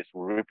database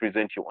will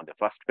represent you on the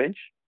first page,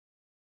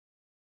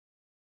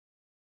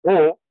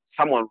 or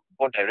someone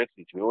will go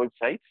directly to your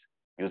website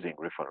using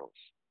referrals.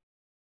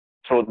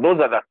 So those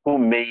are the two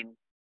main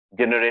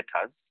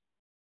generators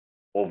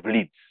of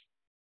leads.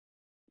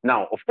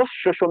 Now, of course,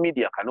 social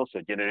media can also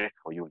generate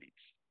for you leads.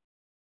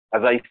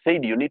 As I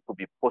said, you need to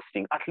be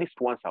posting at least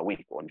once a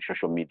week on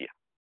social media.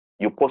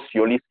 You post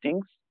your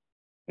listings,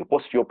 you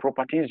post your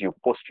properties, you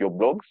post your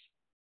blogs.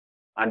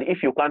 And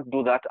if you can't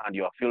do that and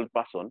you're a field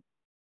person,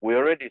 we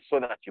already saw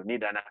that you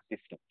need an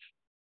assistant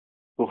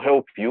to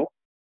help you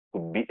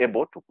to be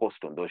able to post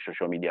on those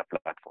social media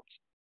platforms.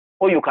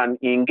 Or you can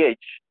engage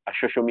a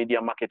social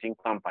media marketing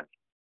company.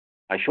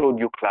 I showed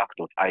you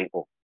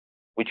Clark.io,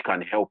 which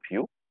can help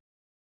you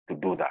to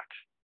do that.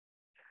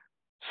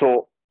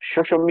 So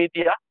social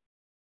media,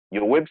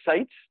 your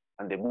website,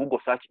 and the Google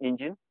search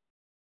engine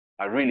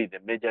are really the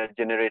major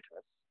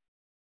generators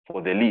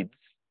for the leads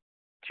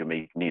that you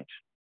may need.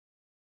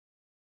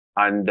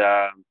 And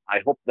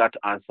I hope that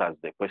answers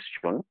the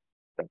question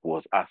that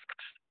was asked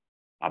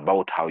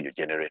about how you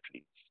generate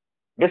leads.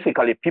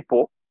 Basically,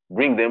 people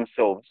bring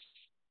themselves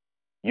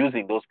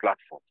using those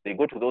platforms. They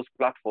go to those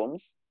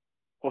platforms.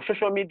 For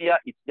social media,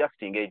 it's just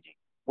engaging.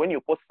 When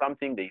you post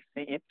something, they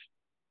see it,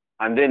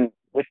 and then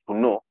get to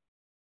know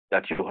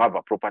that you have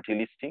a property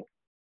listing,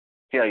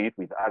 share it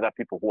with other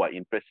people who are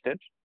interested,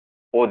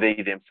 or they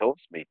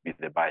themselves may be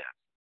the buyers.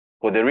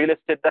 For the real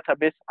estate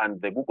database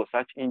and the Google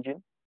search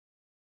engine,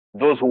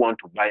 those who want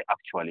to buy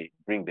actually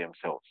bring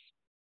themselves.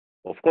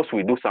 Of course,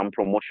 we do some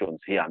promotions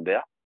here and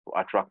there to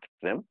attract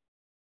them,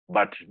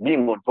 but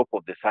being on top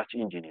of the search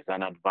engine is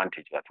an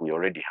advantage that we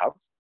already have,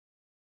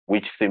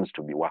 which seems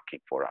to be working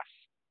for us.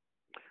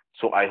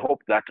 So I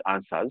hope that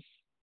answers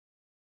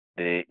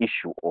the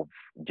issue of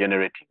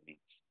generating leads.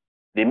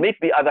 There may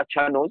be other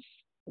channels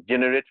to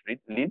generate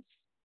leads.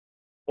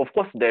 Of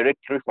course,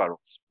 direct referrals,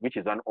 which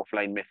is an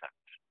offline method.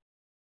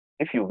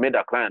 If you've made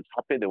a client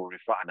happy, they will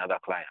refer another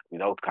client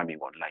without coming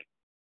online.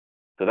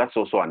 So that's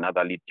also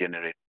another lead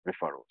generate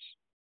referrals.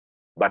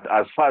 But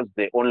as far as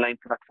the online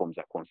platforms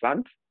are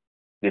concerned,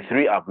 the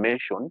three I've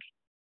mentioned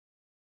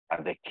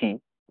are the key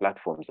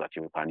platforms that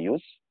you can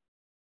use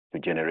to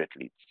generate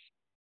leads.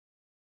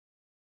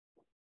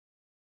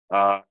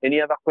 Any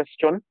other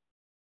question?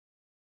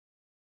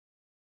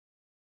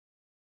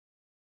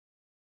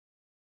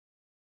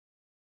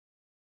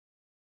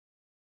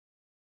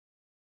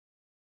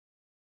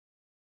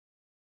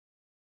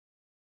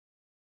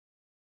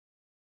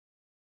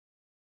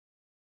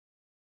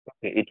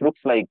 Okay, it looks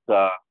like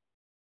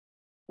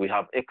we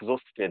have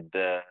exhausted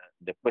the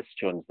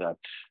questions that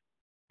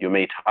you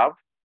may have.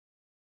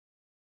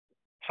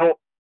 So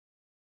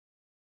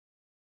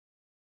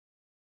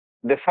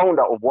the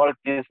founder of Walt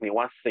Disney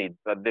once said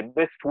that the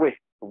best way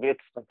to get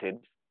started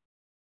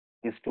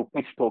is to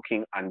quit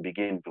talking and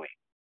begin doing.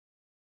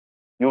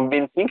 You've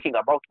been thinking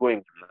about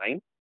going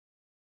online.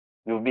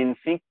 You've been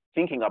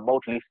thinking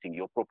about listing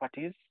your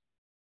properties.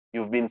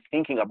 You've been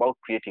thinking about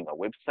creating a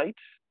website.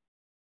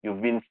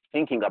 You've been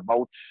thinking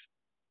about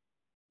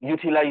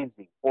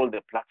utilizing all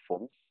the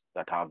platforms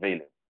that are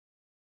available.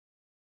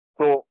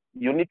 So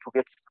you need to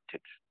get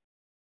started.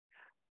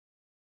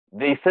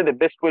 They say the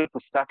best way to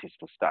start is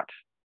to start.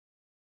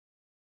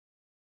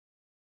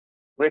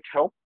 Great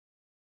help,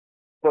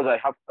 because I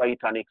have quite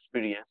an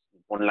experience in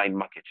online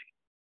marketing.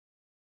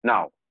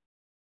 Now,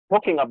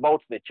 talking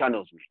about the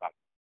channels we have.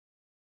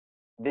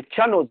 The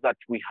channels that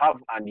we have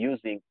and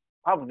using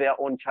have their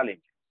own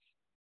challenges.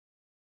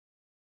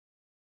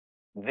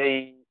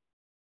 They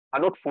are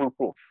not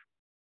foolproof,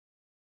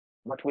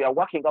 but we are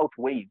working out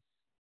ways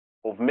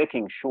of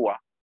making sure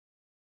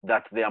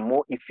that they are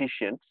more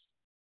efficient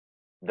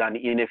than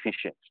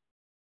inefficient.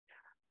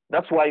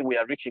 That's why we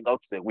are reaching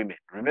out to the women.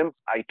 Remember,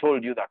 I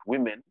told you that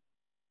women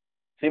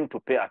seem to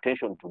pay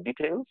attention to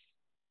details.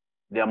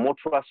 They are more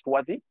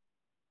trustworthy.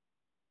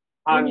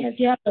 And yes,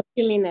 you have a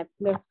few minutes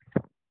left.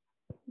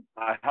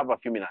 I have a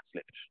few minutes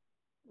left.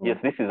 Yes,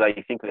 this is, I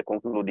think, the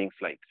concluding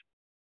slide.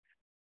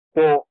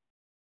 So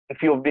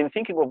if you've been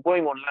thinking of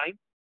going online,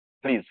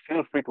 please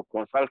feel free to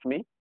consult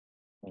me.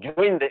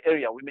 Join the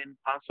Area Women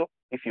Council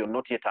if you're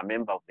not yet a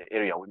member of the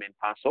Area Women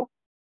Council,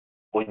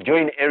 or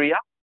join Area,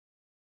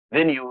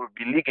 then you will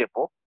be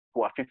eligible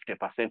to a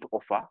 50%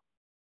 offer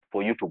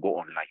for you to go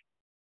online.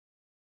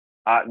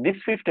 This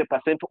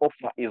 50%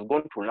 offer is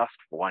going to last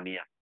for 1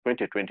 year,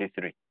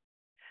 2023.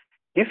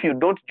 If you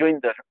don't join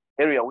the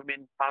Area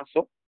Women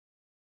Council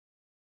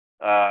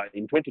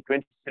in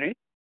 2023,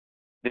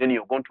 then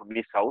you're going to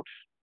miss out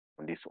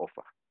on this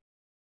offer.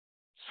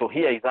 So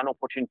here is an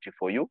opportunity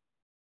for you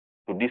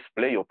to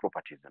display your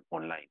properties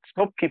online.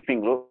 Stop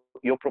keeping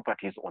your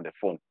properties on the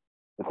phone,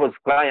 because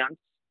clients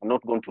are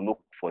not going to look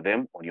for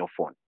them on your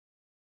phone.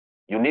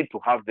 You need to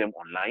have them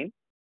online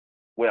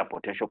where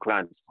potential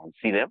clients can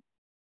see them,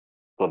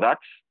 so that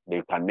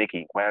they can make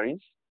inquiries,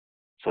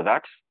 so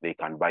that they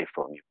can buy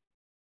from you.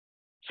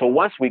 So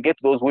once we get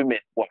those women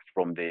who are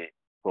from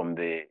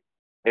the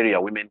area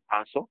women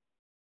council,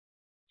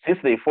 since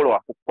they follow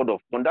our code of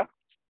conduct,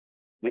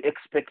 we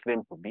expect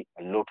them to be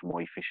a lot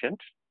more efficient.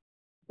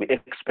 We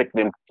expect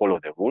them to follow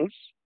the rules,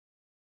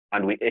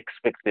 and we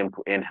expect them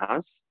to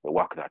enhance the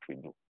work that we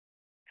do.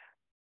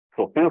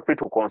 So feel free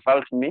to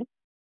consult me.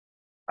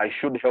 I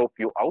should help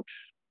you out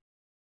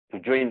to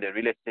join the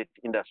real estate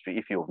industry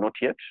if you have not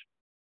yet,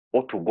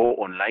 or to go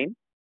online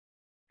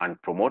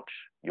and promote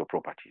your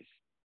properties.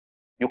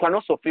 You can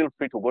also feel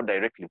free to go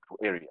directly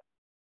to Area.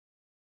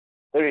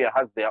 Area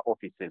has their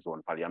offices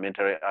on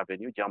Parliamentary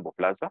Avenue, Jambo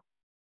Plaza.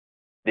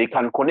 They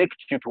can connect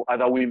you to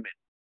other women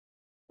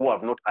who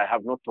I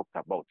have not talked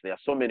about. There are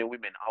so many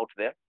women out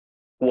there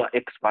who are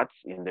experts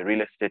in the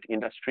real estate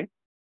industry.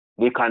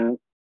 They can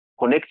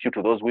connect you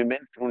to those women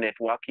through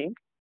networking,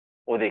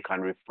 or they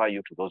can refer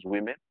you to those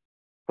women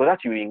so that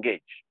you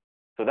engage,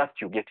 so that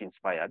you get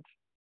inspired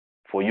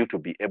for you to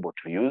be able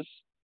to use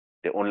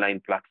the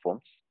online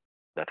platforms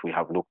that we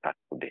have looked at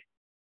today.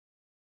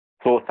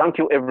 So thank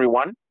you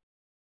everyone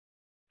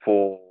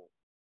for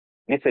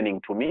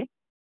listening to me.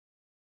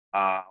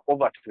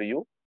 Over to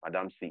you,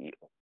 Madam CEO.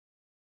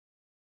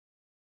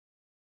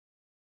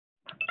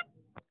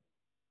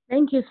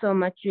 Thank you so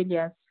much,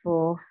 Julius,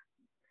 for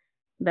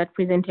that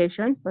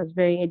presentation. It was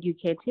very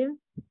educative.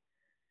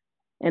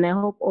 And I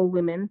hope all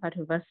women, part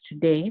of us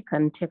today,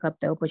 can take up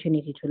the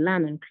opportunity to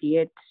learn and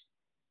create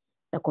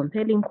the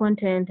compelling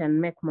content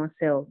and make more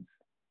sales.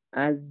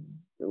 As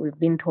we've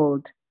been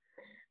told,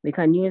 we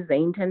can use the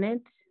internet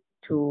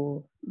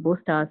to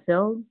boost our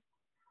sales,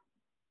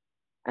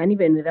 and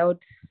even without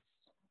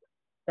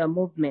the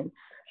movement.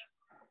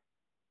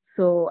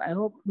 So I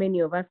hope many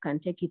of us can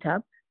take it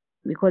up,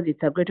 because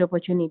it's a great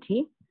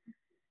opportunity.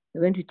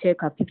 You're going to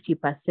take a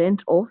 50%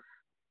 off.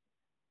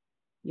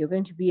 You're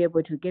going to be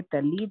able to get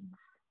the leads,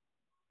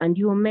 and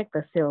you will make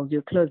the sales,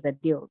 you close the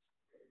deals.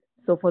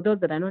 So for those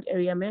that are not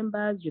area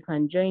members, you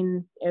can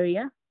join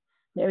Area.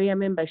 The Area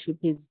membership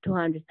is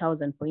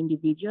 200,000 for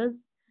individuals.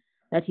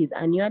 That is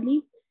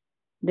annually.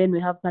 Then we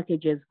have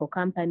packages for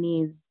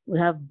companies. We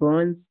have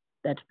bronze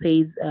that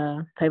pays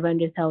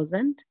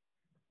 500,000.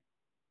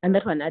 And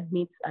that one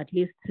admits at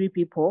least 3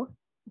 people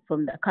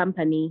from the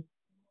company.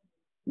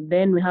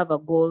 Then we have a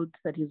gold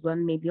that is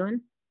 1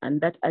 million, and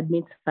that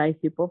admits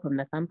 5 people from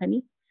the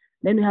company.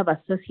 Then we have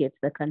associates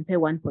that can pay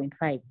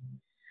 1.5.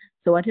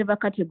 So whatever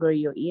category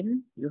you're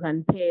in, you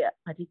can pay a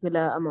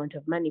particular amount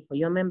of money for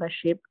your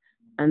membership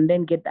and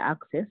then get the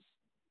access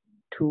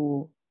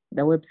to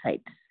the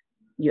website.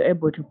 You're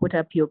able to put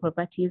up your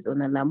properties on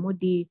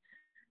Alamudi,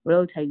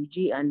 Realtor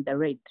UG, and the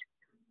rate.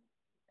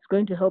 It's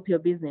going to help your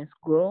business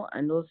grow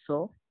and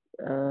also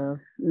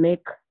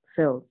make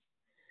sales.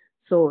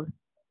 So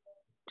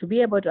to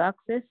be able to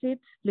access it,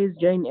 please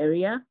join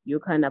Area. You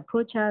can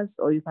approach us,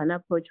 or you can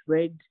approach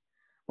Red,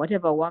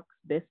 whatever works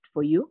best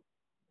for you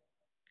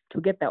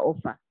to get the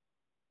offer.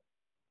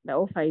 The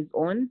offer is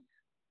on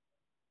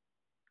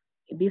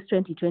this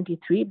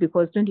 2023,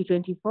 because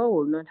 2024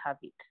 will not have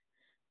it.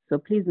 So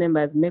please,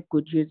 members, make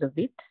good use of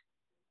it.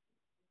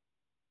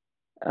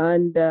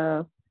 And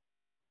those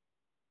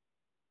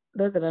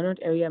that are not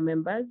Area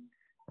members,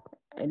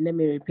 and let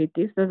me repeat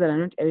this, those that are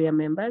not Area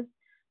members,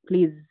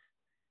 please,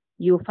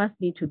 you first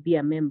need to be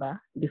a member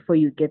before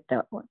you get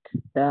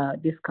the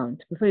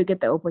discount. Before you get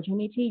the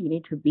opportunity, you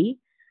need to be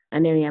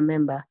an Area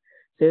member.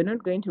 So you're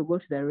not going to go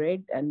to the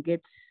Red and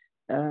get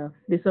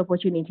this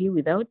opportunity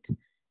without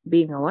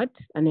being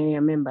an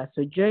Area member.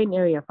 So join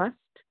Area first,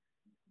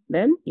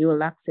 then you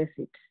will access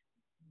it.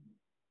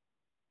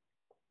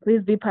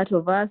 Please be part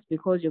of us,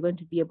 because you're going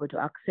to be able to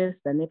access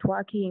the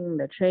networking,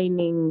 the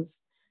trainings,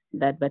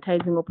 the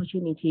advertising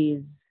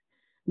opportunities.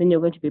 Then you're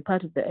going to be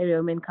part of the Area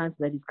Women Council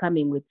that is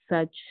coming with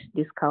such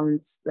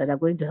discounts that are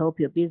going to help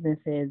your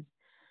businesses,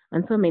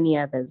 and so many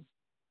others.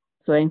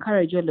 So I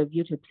encourage all of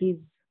you to please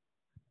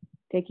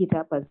take it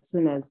up as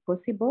soon as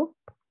possible,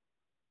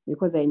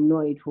 because I know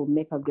it will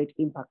make a great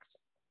impact.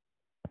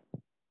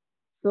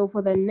 So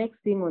for the next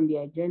thing on the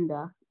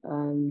agenda,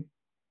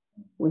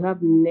 we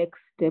have next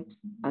steps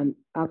and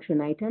action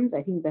items.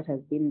 I think that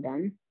has been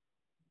done.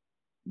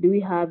 Do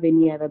we have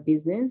any other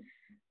business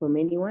from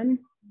anyone?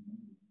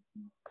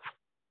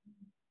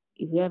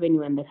 If you have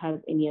anyone that has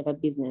any other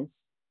business,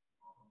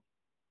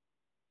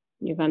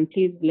 you can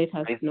please let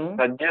us know.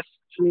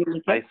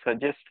 I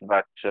suggest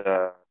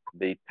that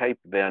they type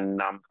their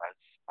numbers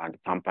and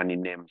company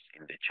names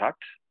in the chat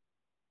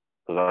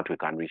so that we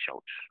can reach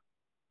out.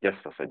 Just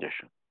a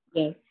suggestion.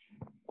 Yes.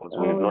 Because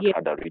we've not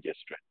had a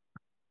registry.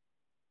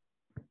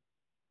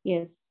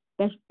 Yes,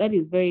 that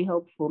is very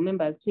helpful.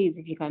 Members, please,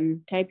 if you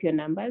can type your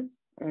numbers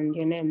and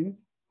your names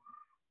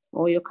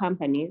or your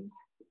companies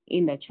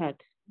in the chat,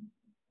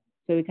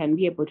 so we can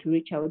be able to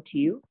reach out to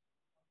you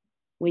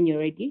when you're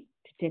ready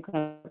to take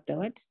up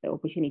the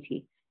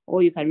opportunity.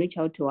 Or you can reach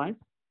out to us.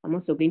 I'm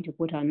also going to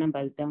put our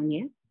numbers down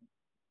here,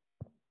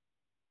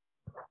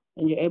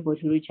 and you're able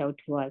to reach out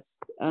to us.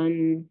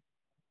 And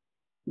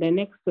the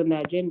next on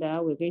the agenda,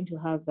 we're going to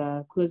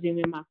have closing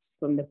remarks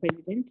from the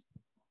President.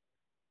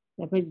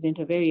 the president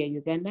of Area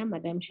Uganda,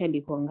 Madam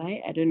Shirley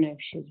Kongai. I don't know if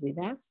she's with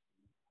us.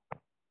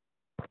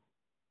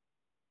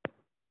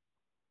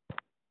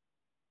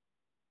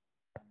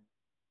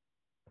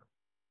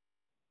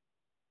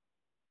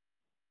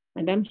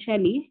 Madam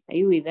Shirley, are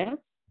you with us?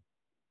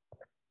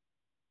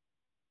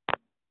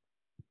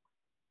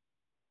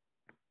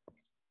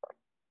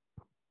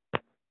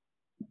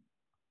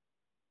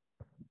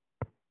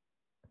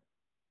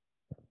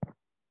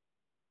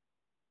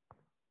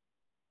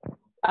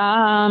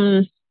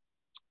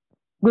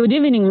 Good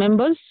evening,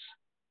 members.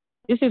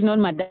 This is not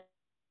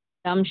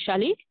Madam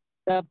Shirley.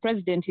 The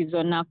president is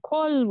on a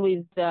call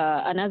with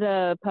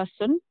another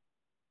person,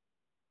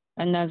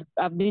 and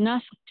I've been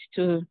asked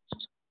to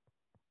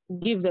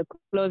give the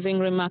closing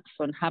remarks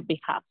on her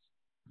behalf,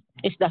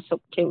 if that's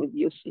okay with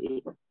you,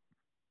 CEO.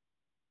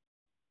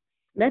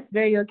 That's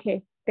very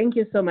okay. Thank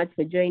you so much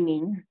for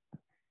joining.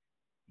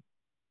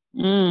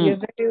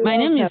 My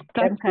name is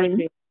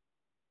Catherine.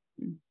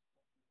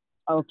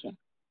 Okay.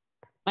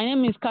 My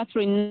name is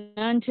Catherine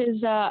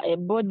Nanteza, a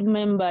board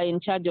member in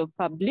charge of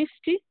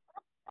publicity.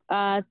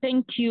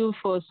 Thank you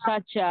for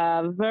such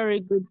a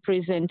very good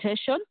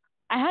presentation.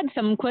 I had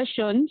some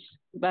questions,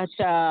 but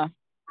I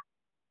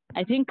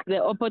think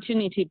the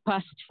opportunity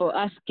passed for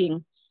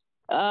asking.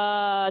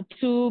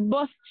 To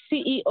both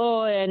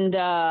CEO and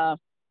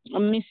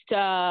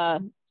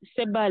Mr.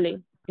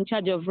 Sebale, in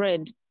charge of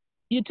RED,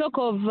 you talk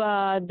of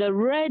the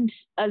RED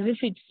as if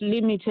it's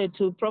limited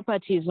to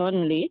properties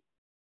only.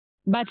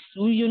 But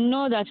you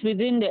know that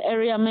within the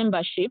area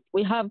membership,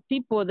 we have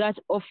people that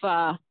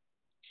offer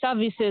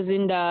services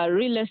in the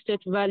real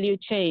estate value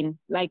chain.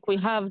 Like we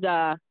have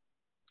the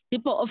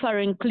people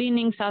offering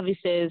cleaning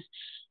services,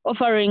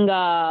 offering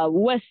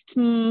waste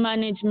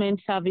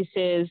management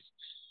services.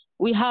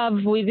 We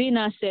have within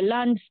us a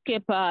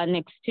landscaper and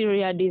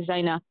exterior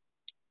designer.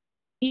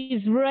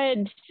 Is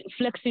RED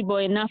flexible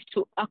enough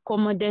to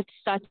accommodate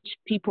such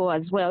people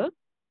as well?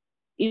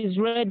 Is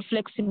RED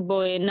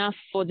flexible enough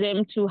for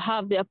them to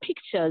have their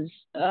pictures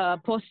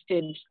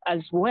posted as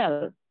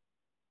well?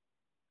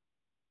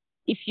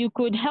 If you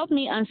could help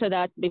me answer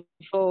that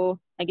before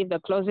I give the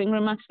closing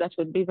remarks, that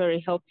would be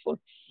very helpful.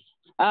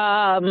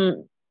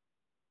 And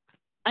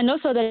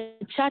also the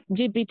chat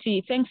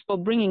GPT, thanks for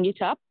bringing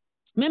it up.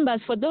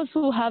 Members, for those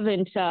who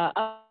haven't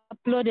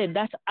uploaded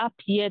that app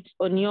yet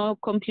on your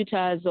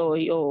computers or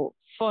your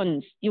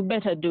phones, you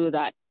better do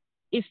that.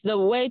 It's the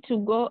way to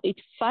go.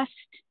 It's fast.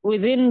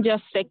 Within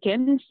just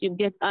seconds, you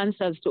get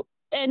answers to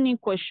any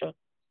question.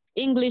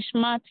 English,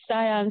 math,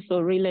 science,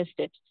 or real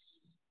estate.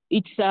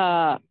 It's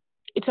a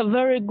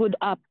very good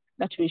app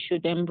that we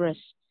should embrace.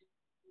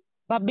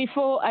 But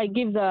before I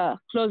give the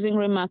closing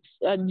remarks,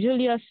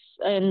 Julius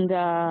and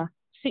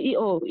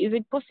CEO, is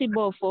it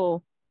possible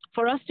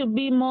for us to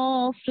be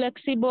more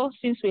flexible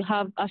since we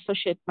have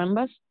associate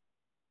members?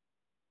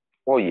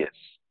 Oh, yes.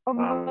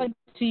 Over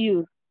to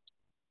you.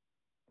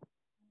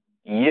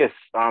 Yes.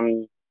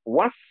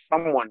 Once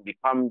someone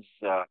becomes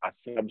a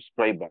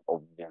subscriber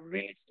of the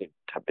real estate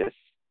database,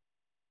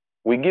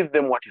 we give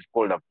them what is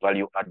called a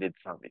value-added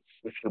service.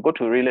 If you go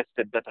to real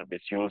estate database,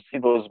 you will see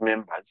those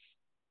members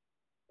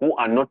who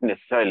are not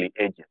necessarily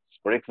agents.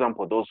 For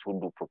example, those who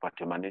do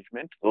property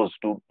management, those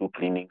who do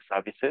cleaning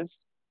services.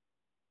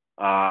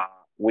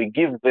 We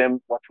give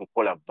them what we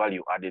call a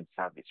value-added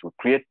service. We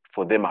create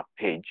for them a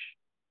page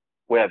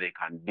where they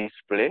can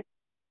display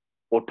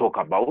or talk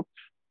about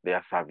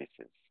their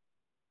services.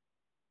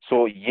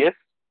 So yes,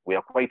 we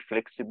are quite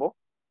flexible,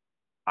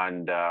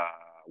 and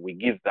we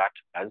give that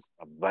as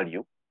a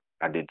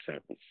value-added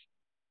service.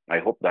 I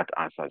hope that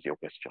answers your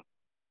question.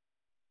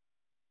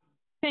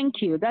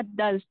 Thank you. That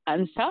does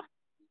answer.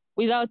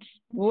 Without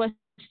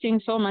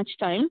wasting so much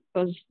time,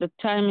 because the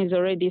time is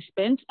already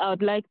spent, I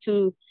would like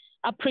to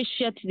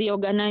appreciate the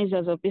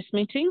organizers of this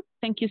meeting.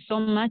 Thank you so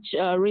much,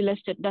 Real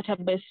Estate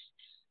Database,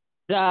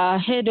 the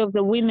head of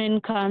the Women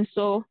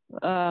Council,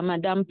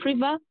 Madame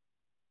Priva,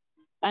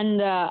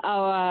 and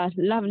our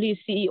lovely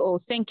CEO.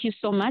 Thank you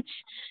so much.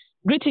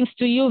 Greetings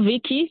to you,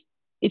 Vicky.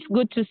 It's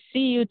good to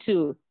see you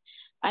too.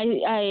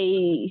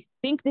 I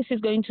think this is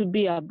going to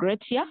be a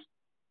great year.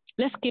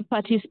 Let's keep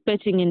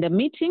participating in the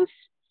meetings.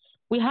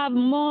 We have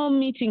more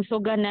meetings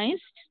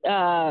organized.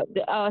 Our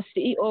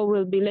CEO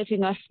will be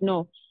letting us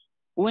know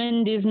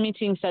when these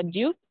meetings are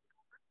due.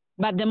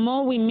 But the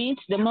more we meet,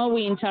 the more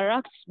we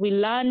interact, we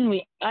learn,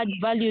 we add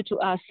value to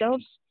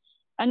ourselves,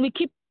 and we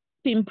keep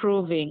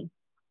improving.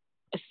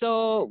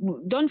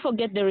 So don't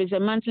forget there is a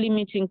monthly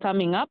meeting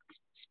coming up,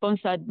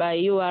 sponsored by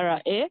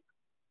URA,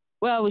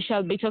 where we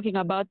shall be talking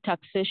about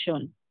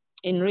taxation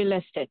in real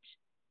estate.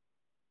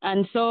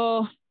 And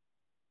so,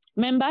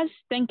 members,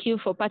 thank you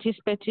for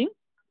participating.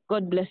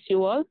 God bless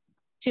you all.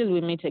 Till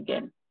we meet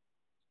again.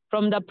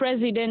 From the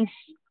president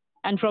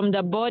and from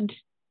the board,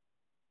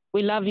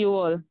 we love you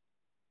all.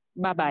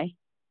 Bye-bye.